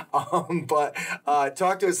Bo. But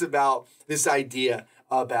talk to us about this idea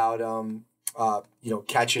about,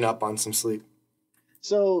 catching up on some sleep.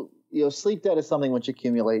 So, sleep debt is something which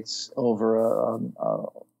accumulates over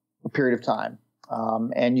a period of time.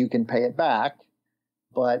 And you can pay it back,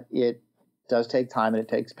 but it does take time and it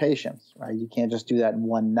takes patience, right? You can't just do that in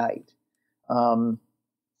one night.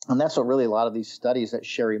 And that's what really a lot of these studies that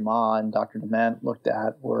Sherry Ma and Dr. Dement looked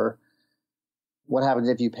at were what happens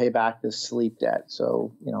if you pay back this sleep debt.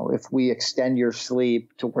 So, if we extend your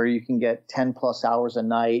sleep to where you can get 10 plus hours a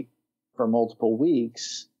night for multiple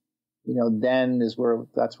weeks, then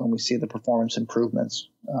that's when we see the performance improvements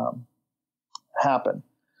happen.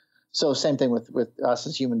 So same thing with us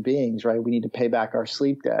as human beings, right? We need to pay back our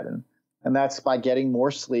sleep debt. And that's by getting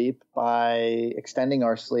more sleep, by extending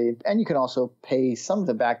our sleep. And you can also pay some of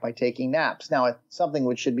it back by taking naps. Now, something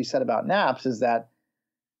which should be said about naps is that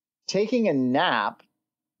taking a nap,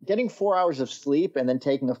 getting 4 hours of sleep and then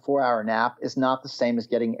taking a 4-hour nap is not the same as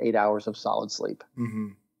getting 8 hours of solid sleep.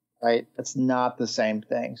 Right? It's not the same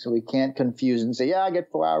thing. So we can't confuse and say, yeah, I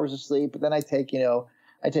get 4 hours of sleep, but then I take,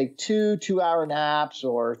 I take 2 2-hour naps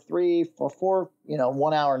or 3 or 4,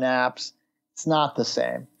 1-hour naps. It's not the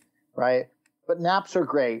same. Right. But naps are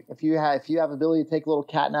great. If you have ability to take a little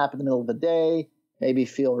cat nap in the middle of the day, maybe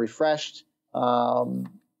feel refreshed.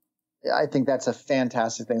 I think that's a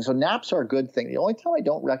fantastic thing. So naps are a good thing. The only time I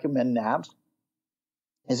don't recommend naps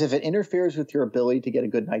is if it interferes with your ability to get a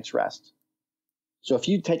good night's rest. So if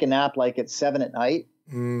you take a nap like at 7 at night,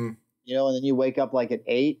 and then you wake up like at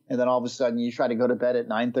 8, and then all of a sudden you try to go to bed at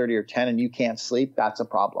 9:30 or 10 and you can't sleep, that's a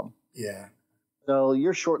problem. Yeah. So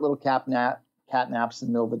your short little cat naps in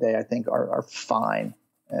the middle of the day, I think, are fine,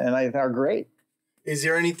 and I think are great. Is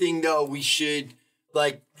there anything though we should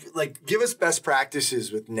like give us best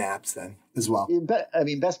practices with naps then as well?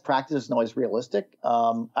 Best practice isn't always realistic.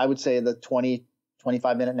 I would say the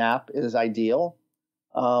 20-25 minute nap is ideal.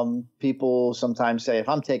 People sometimes say, if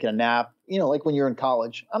I'm taking a nap, like when you're in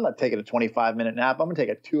college, I'm not taking a 25-minute nap. I'm going to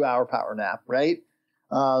take a 2-hour power nap, right?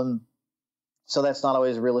 So that's not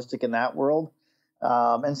always realistic in that world.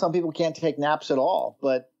 And some people can't take naps at all.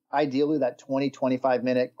 But ideally, that 20,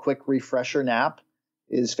 25-minute quick refresher nap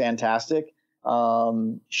is fantastic.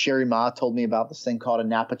 Sherry Ma told me about this thing called a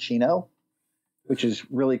nappuccino, which is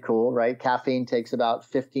really cool, right? Caffeine takes about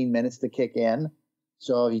 15 minutes to kick in.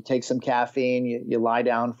 So if you take some caffeine, you lie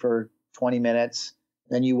down for 20 minutes,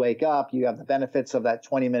 then you wake up, you have the benefits of that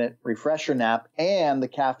 20-minute refresher nap, and the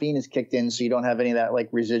caffeine is kicked in, so you don't have any of that like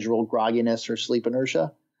residual grogginess or sleep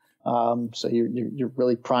inertia. So you're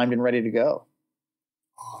really primed and ready to go.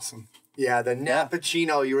 Awesome. Yeah, the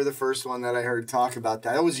nappuccino, you were the first one that I heard talk about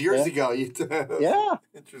that. That was years ago. Yeah.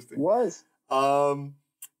 Interesting. It was.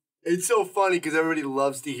 It's so funny because everybody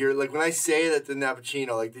loves to hear, like when I say that the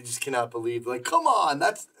nappuccino, like they just cannot believe, like, come on,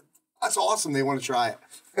 that's awesome. They want to try it.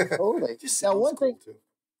 Totally. Just now,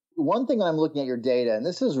 one thing I'm looking at your data, and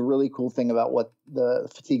this is a really cool thing about what the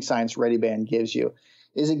Fatigue Science Readiband gives you,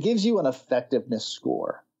 is it gives you an effectiveness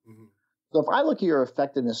score. Mm-hmm. So if I look at your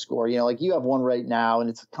effectiveness score, like you have one right now and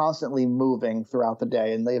it's constantly moving throughout the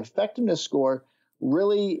day. And the effectiveness score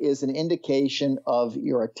really is an indication of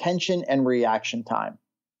your attention and reaction time.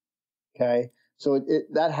 Okay. So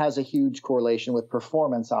that has a huge correlation with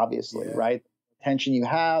performance, obviously, right? The attention you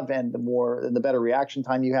have and the better reaction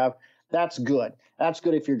time you have, that's good. That's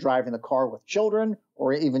good if you're driving the car with children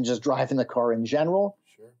or even just driving the car in general.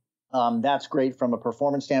 That's great from a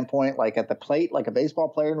performance standpoint, like at the plate, like a baseball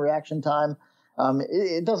player in reaction time.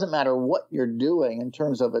 It doesn't matter what you're doing in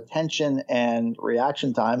terms of attention and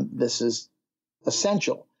reaction time. This is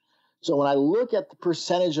essential. So when I look at the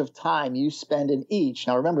percentage of time you spend in each,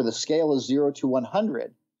 now remember the scale is 0 to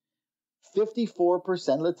 100,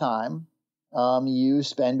 54% of the time you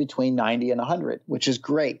spend between 90 and 100, which is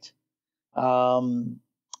great.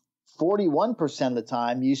 41% of the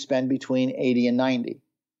time you spend between 80 and 90.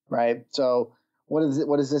 Right. So what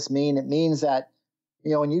does this mean? It means that,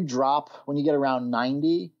 when you get around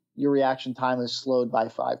 90, your reaction time is slowed by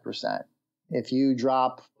 5%. If you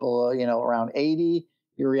drop below, around 80,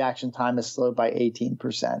 your reaction time is slowed by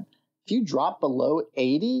 18%. If you drop below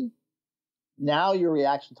 80, now your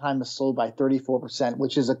reaction time is slowed by 34%,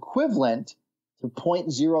 which is equivalent to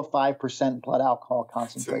 0.05% blood alcohol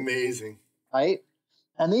concentration. It's amazing. Right.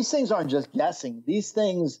 And these things aren't just guessing. This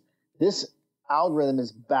algorithm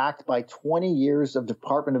is backed by 20 years of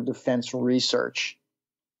Department of Defense research.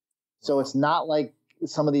 So it's not like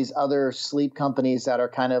some of these other sleep companies that are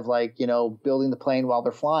kind of like, building the plane while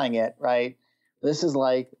they're flying it, right? This is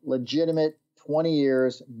like legitimate 20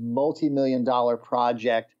 years, multi-million-dollar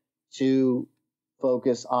project to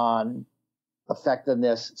focus on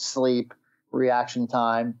effectiveness, sleep, reaction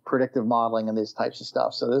time, predictive modeling, and these types of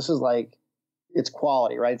stuff. So this is like, it's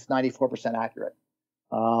quality, right? It's 94% accurate.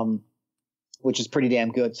 Which is pretty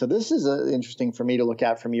damn good. So this is interesting for me to look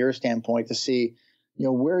at from your standpoint to see,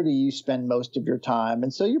 where do you spend most of your time?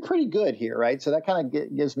 And so you're pretty good here, right? So that kind of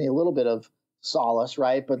gives me a little bit of solace,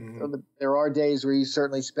 right? But there are days where you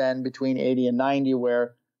certainly spend between 80 and 90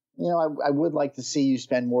 where, I would like to see you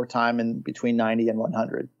spend more time in between 90 and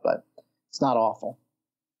 100, but it's not awful.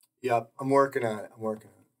 Yep. I'm working on it.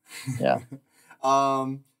 Yeah.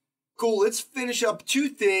 Cool. Let's finish up two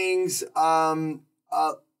things.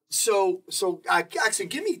 So actually,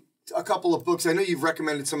 give me a couple of books. I know you've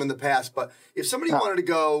recommended some in the past, but if somebody wanted to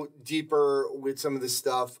go deeper with some of this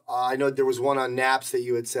stuff, I know there was one on naps that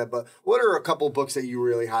you had said, but what are a couple of books that you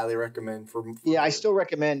really highly recommend for I still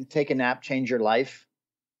recommend Take a Nap, Change Your Life.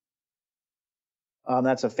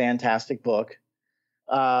 That's a fantastic book.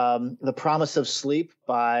 The Promise of Sleep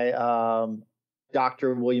by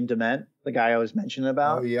Dr. William Dement, the guy I was mentioning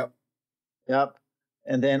about. Oh, yep. Yep.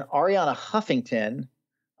 And then Ariana Huffington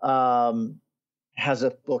has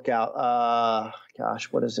a book out.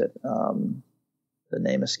 What is it? The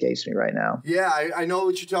name escapes me right now. Yeah, I know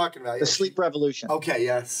what you're talking about. The Sleep Revolution. Okay,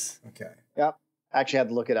 yes. Okay. Yep. Actually, I had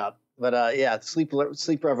to look it up. But Sleep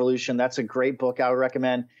Revolution, that's a great book I would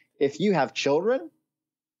recommend. If you have children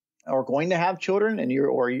or going to have children and you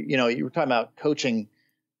were talking about coaching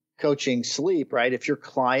sleep, right? If your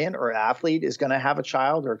client or athlete is going to have a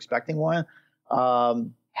child or expecting one,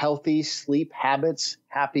 Healthy Sleep Habits,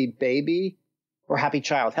 Happy Baby, or Happy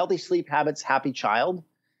Child. Healthy Sleep Habits, Happy Child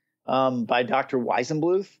by Dr.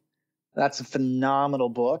 Weisenbluth. That's a phenomenal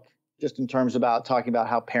book, just in terms about talking about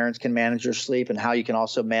how parents can manage their sleep and how you can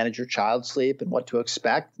also manage your child's sleep and what to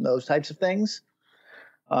expect, and those types of things.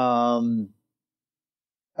 I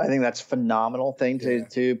think that's a phenomenal thing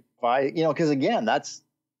to buy, because again, that's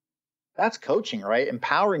That's coaching, right?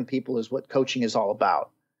 Empowering people is what coaching is all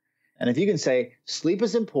about. And if you can say sleep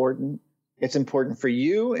is important, it's important for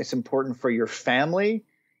you, it's important for your family,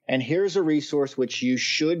 and here's a resource which you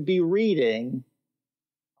should be reading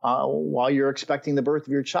while you're expecting the birth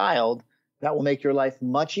of your child, that will make your life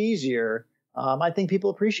much easier. I think people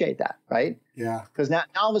appreciate that, right? Yeah. Because now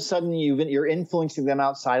all of a sudden you're influencing them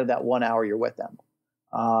outside of that 1 hour you're with them.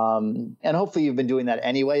 And hopefully you've been doing that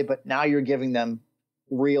anyway, but now you're giving them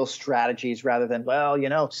real strategies rather than, well,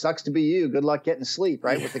 it sucks to be you. Good luck getting sleep,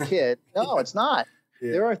 right? With the kid. No, it's not.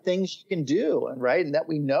 Yeah. There are things you can do, right? And that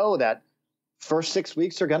we know that first 6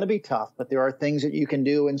 weeks are going to be tough, but there are things that you can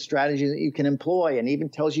do and strategies that you can employ, and even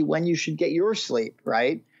tells you when you should get your sleep,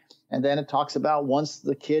 right? And then it talks about once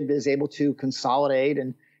the kid is able to consolidate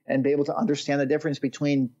and be able to understand the difference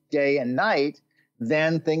between day and night,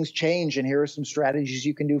 then things change, and here are some strategies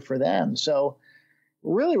you can do for them. So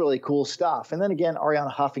really, really cool stuff. And then again,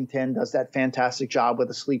 Arianna Huffington does that fantastic job with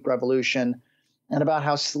the sleep revolution, and about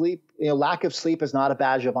how sleep, lack of sleep is not a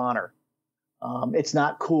badge of honor. It's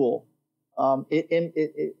not cool.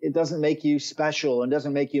 It doesn't make you special and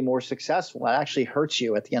doesn't make you more successful. It actually hurts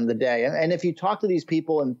you at the end of the day. And if you talk to these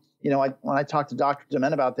people, and when I talked to Dr.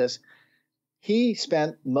 Dement about this, he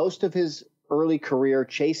spent most of his early career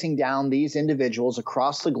chasing down these individuals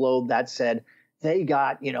across the globe that said they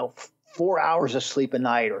got 4 hours of sleep a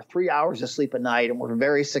night or 3 hours of sleep a night and were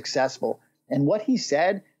very successful. And what he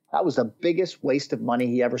said, that was the biggest waste of money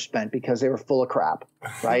he ever spent, because they were full of crap,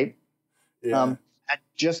 right? Yeah. That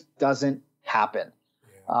just doesn't happen.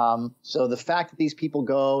 Yeah. So the fact that these people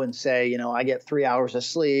go and say, I get 3 hours of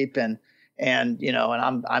sleep and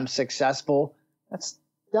I'm successful, that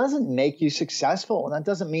doesn't make you successful. And that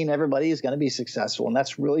doesn't mean everybody is going to be successful. And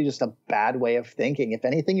that's really just a bad way of thinking. If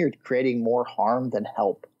anything, you're creating more harm than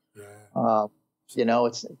help. Yeah.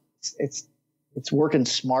 It's working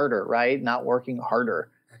smarter, right? Not working harder.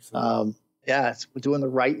 It's doing the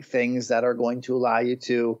right things that are going to allow you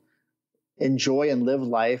to enjoy and live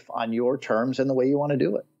life on your terms and the way you want to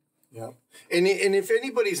do it. Yeah. And if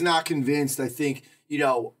anybody's not convinced, I think,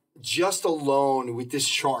 just alone with this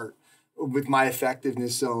chart, with my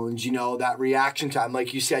effectiveness zones, that reaction time,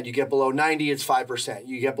 like you said, you get below 90, it's 5%.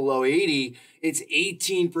 You get below 80, it's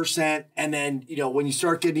 18%. And then, when you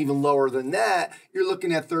start getting even lower than that, you're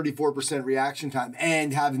looking at 34% reaction time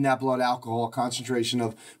and having that blood alcohol concentration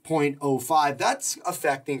of 0.05. That's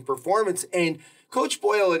affecting performance. And Coach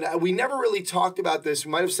Boyle, and we never really talked about this,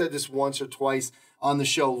 we might have said this once or twice on the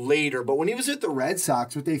show later, but when he was at the Red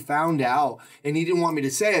Sox, what they found out, and he didn't want me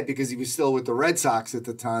to say it because he was still with the Red Sox at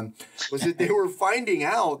the time, was that they were finding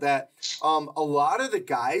out that a lot of the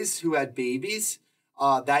guys who had babies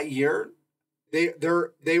that year,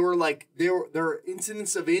 their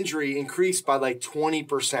incidence of injury increased by like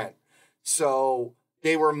 20%. So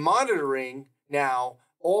they were monitoring now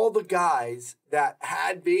all the guys that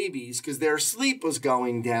had babies because their sleep was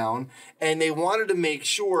going down, and they wanted to make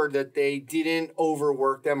sure that they didn't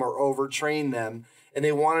overwork them or overtrain them, and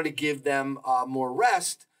they wanted to give them more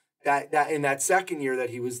rest that in that second year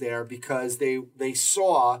that he was there, because they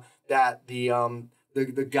saw that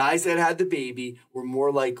the guys that had the baby were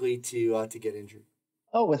more likely to get injured.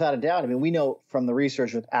 Oh, without a doubt. I mean, we know from the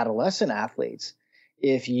research with adolescent athletes,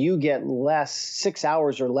 if you get 6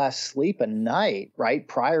 hours or less sleep a night, right,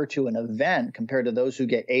 prior to an event compared to those who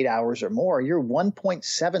get 8 hours or more, you're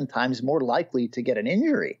 1.7 times more likely to get an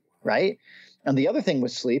injury, right? And the other thing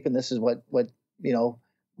with sleep, and this is what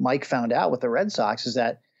Mike found out with the Red Sox, is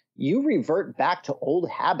that you revert back to old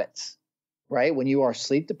habits, right, when you are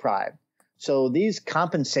sleep deprived. So these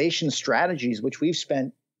compensation strategies, which we've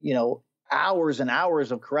spent, hours and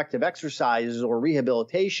hours of corrective exercises or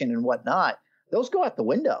rehabilitation and whatnot, those go out the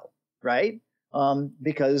window, right?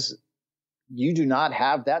 Because you do not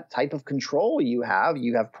have that type of control. You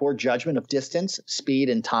have poor judgment of distance, speed,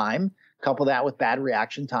 and time. Couple that with bad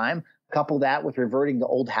reaction time. Couple that with reverting to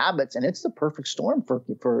old habits, and it's the perfect storm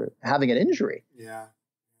for having an injury. Yeah,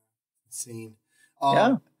 insane.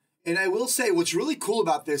 Yeah. And I will say, what's really cool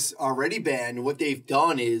about this Readiband, what they've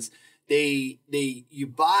done is you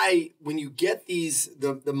buy, when you get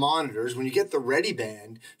the monitors, when you get the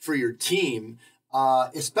Readiband for your team,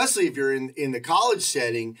 especially if you're in the college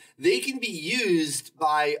setting, they can be used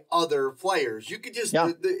by other players. You could just,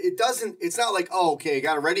 it's not like, oh, okay, I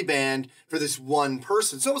got a Readiband for this one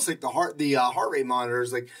person. It's almost like the heart rate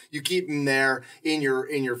monitors, like you keep them there in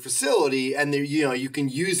your facility, and you can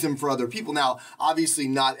use them for other people. Now, obviously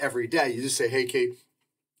not every day. You just say, hey, Kate,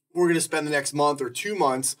 we're going to spend the next month or 2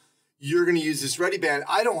 months you're going to use this Readiband.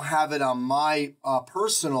 I don't have it on my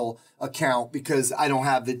personal account because I don't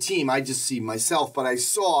have the team. I just see myself. But I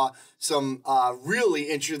saw some really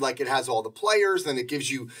interesting, like it has all the players, and it gives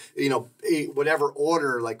you, whatever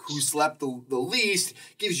order, like who slept the least,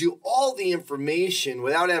 gives you all the information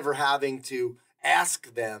without ever having to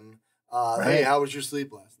ask them, hey, how was your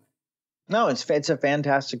sleep last night? No, it's a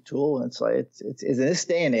fantastic tool. And it's in this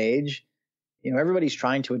day and age, everybody's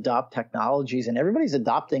trying to adopt technologies, and everybody's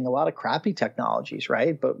adopting a lot of crappy technologies,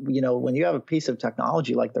 right? But, when you have a piece of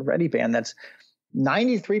technology like the Readiband that's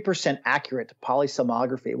 93% accurate to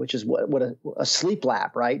polysomnography, which is what a sleep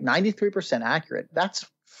lab, right? 93% accurate. That's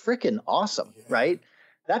freaking awesome, right?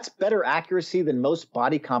 That's better accuracy than most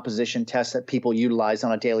body composition tests that people utilize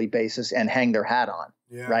on a daily basis and hang their hat on,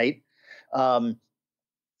 right?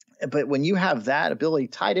 But when you have that ability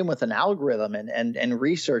tied in with an algorithm and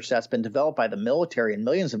research that's been developed by the military and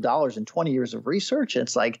millions of dollars and 20 years of research,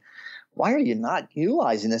 it's like, why are you not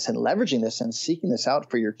utilizing this and leveraging this and seeking this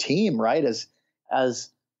out for your team, right?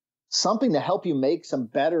 As something to help you make some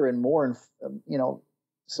better and more,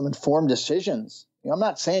 some informed decisions. I'm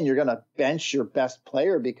not saying you're going to bench your best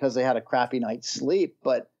player because they had a crappy night's sleep,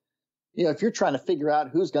 but if you're trying to figure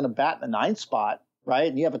out who's going to bat in the 9th spot, right,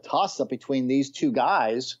 and you have a toss-up between these two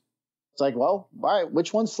guys, it's like, well, all right,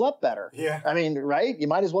 which one slept better? Yeah. I mean, right? You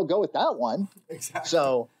might as well go with that one. Exactly.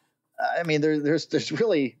 So, I mean, there's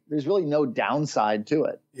really no downside to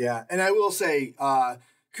it. Yeah, and I will say,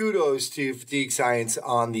 kudos to Fatigue Science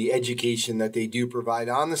on the education that they do provide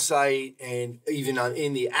on the site and even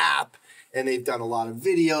in the app. And they've done a lot of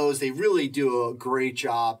videos. They really do a great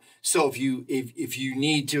job. So if you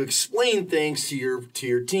need to explain things to your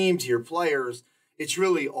team, to your players, it's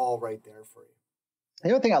really all right there for you.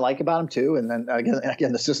 The other thing I like about them too, and then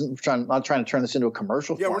again, this isn't I'm not trying to turn this into a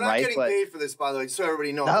commercial. Yeah, form, we're not right? getting paid for this, by the way, so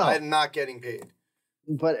everybody knows. No. I'm not getting paid.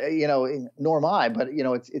 But nor am I. But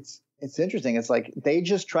it's interesting. It's like they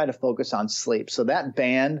just try to focus on sleep. So that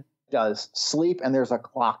band does sleep, and there's a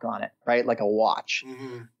clock on it, right? Like a watch.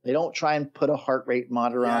 Mm-hmm. They don't try and put a heart rate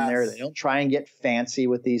monitor on there. They don't try and get fancy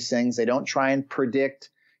with these things. They don't try and predict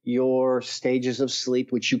your stages of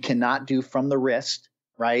sleep, which you cannot do from the wrist,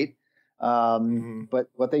 right? But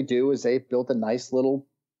what they do is they've built a nice little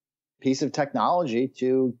piece of technology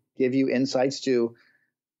to give you insights to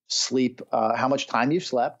sleep, how much time you've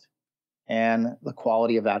slept, and the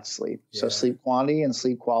quality of that sleep. Yeah. So sleep quantity and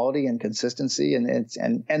sleep quality and consistency, and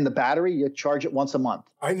the battery, you charge it once a month.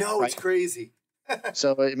 I know, right? It's crazy.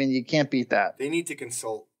 So I mean, you can't beat that. They need to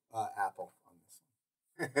consult Apple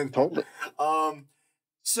on this. Totally.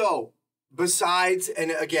 So besides,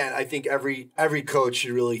 and again, I think every coach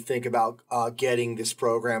should really think about getting this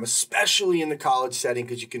program, especially in the college setting,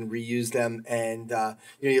 because you can reuse them, and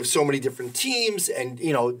you have so many different teams, and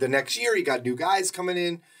the next year you got new guys coming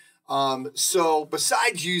in. So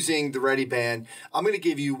besides using the Readiband, I'm going to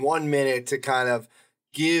give you 1 minute to kind of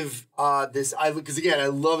give this, because again, I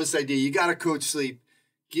love this idea. You got to coach sleep.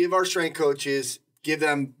 Give our strength coaches, give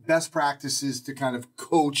them best practices to kind of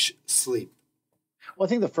coach sleep. Well, I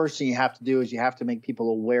think the first thing you have to do is you have to make people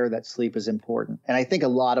aware that sleep is important. And I think a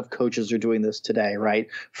lot of coaches are doing this today, right?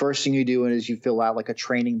 First thing you do is you fill out like a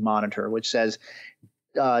training monitor, which says,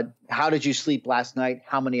 how did you sleep last night?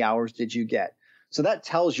 How many hours did you get? So that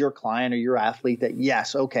tells your client or your athlete that,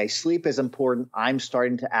 yes, okay, sleep is important. I'm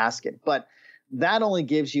starting to ask it. But that only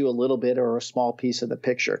gives you a little bit or a small piece of the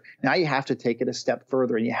picture. Now you have to take it a step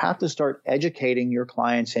further, and you have to start educating your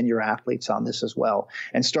clients and your athletes on this as well,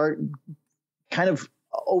 and start kind of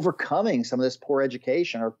overcoming some of this poor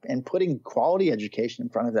education and putting quality education in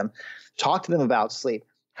front of them. Talk to them about sleep,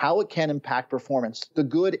 how it can impact performance, the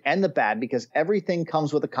good and the bad, because everything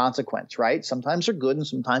comes with a consequence, right? Sometimes they're good and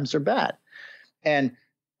sometimes they're bad. And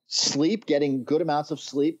sleep, getting good amounts of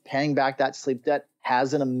sleep, paying back that sleep debt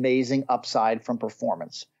has an amazing upside from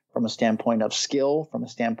performance, from a standpoint of skill, from a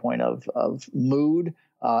standpoint of mood,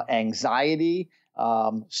 anxiety,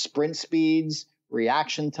 sprint speeds,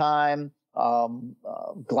 reaction time,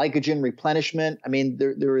 glycogen replenishment. I mean,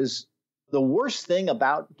 there is the worst thing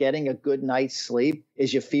about getting a good night's sleep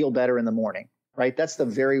is you feel better in the morning, right? That's the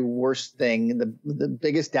very worst thing, the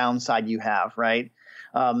biggest downside you have, right?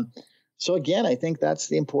 So again, I think that's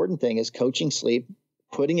the important thing is coaching sleep,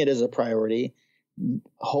 putting it as a priority,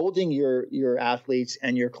 holding your athletes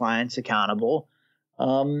and your clients accountable,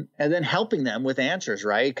 and then helping them with answers,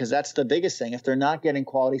 right? Because that's the biggest thing. If they're not getting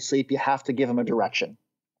quality sleep, you have to give them a direction.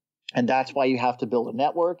 And that's why you have to build a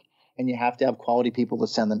network, and you have to have quality people to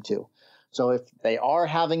send them to. So if they are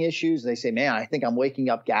having issues, they say, man, I think I'm waking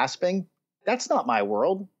up gasping. That's not my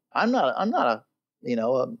world. I'm not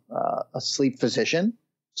a sleep physician.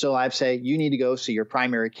 So I'd say you need to go see your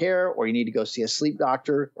primary care, or you need to go see a sleep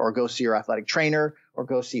doctor, or go see your athletic trainer, or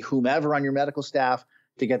go see whomever on your medical staff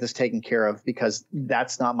to get this taken care of, because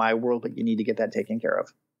that's not my world, but you need to get that taken care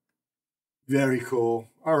of. Very cool.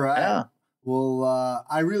 All right. Yeah. Well,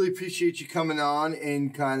 I really appreciate you coming on,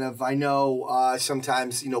 and kind of, I know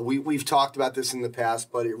sometimes, we've talked about this in the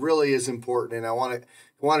past, but it really is important. And I wanted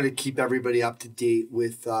to keep everybody up to date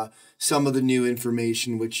with some of the new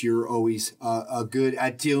information, which you're always good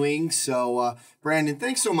at doing. So, Brandon,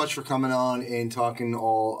 thanks so much for coming on and talking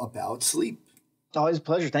all about sleep. Always a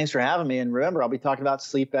pleasure. Thanks for having me. And remember, I'll be talking about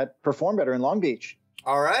sleep at Perform Better in Long Beach.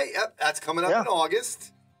 All right. Yep. That's coming up in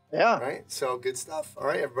August. Yeah. All right. So good stuff. All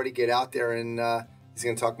right. Everybody get out there, and he's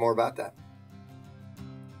going to talk more about that.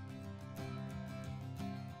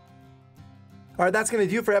 All right, that's going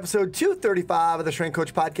to do it for episode 235 of the Strength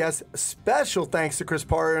Coach Podcast. Special thanks to Chris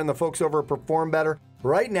Parrier and the folks over at Perform Better.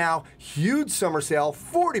 Right now, huge summer sale,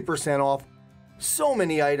 40% off. So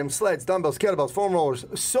many items, sleds, dumbbells, kettlebells, foam rollers,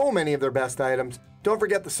 so many of their best items. Don't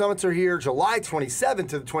forget the summits are here July 27th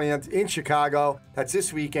to the 29th in Chicago. That's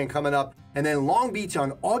this weekend coming up. And then Long Beach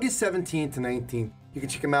on August 17th to 19th. You can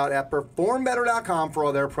check them out at performbetter.com for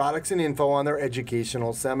all their products and info on their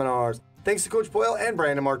educational seminars. Thanks to Coach Boyle and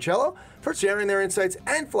Brandon Marcello for sharing their insights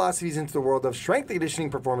and philosophies into the world of strength and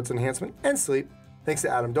conditioning, performance enhancement, and sleep. Thanks to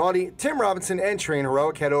Adam Dawdy, Tim Robinson, and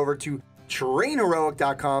TrainHeroic. Head over to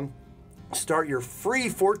TrainHeroic.com. Start your free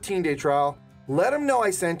 14-day trial. Let them know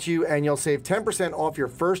I sent you, and you'll save 10% off your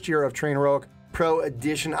first year of TrainHeroic Pro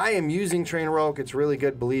Edition. I am using TrainHeroic. It's really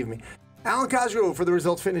good, believe me. Alwyn Cosgrove for the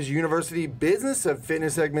Results Fitness University Business of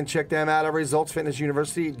Fitness segment. Check them out at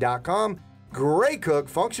resultsfitnessuniversity.com. Great cook,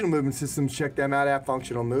 Functional Movement Systems. Check them out at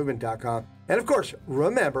functionalmovement.com. And of course,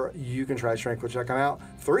 remember, you can try Strength Coach. Check them out.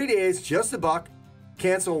 3 days, just $1.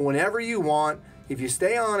 Cancel whenever you want. If you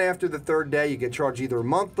stay on after the third day, you get charged either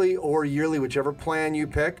monthly or yearly, whichever plan you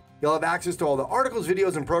pick. You'll have access to all the articles,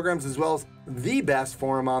 videos, and programs, as well as the best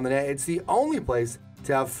forum on the net. It's the only place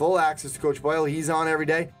to have full access to Coach Boyle. He's on every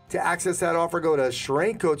day. To access that offer, go to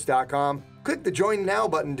strengthcoach.com. Click the Join Now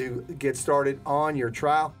button to get started on your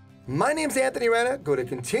trial. My name's Anthony Renna. Go to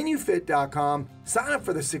continuefit.com. Sign up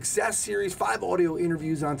for the Success Series, 5 audio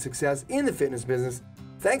interviews on success in the fitness business.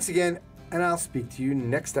 Thanks again, and I'll speak to you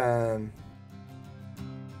next time.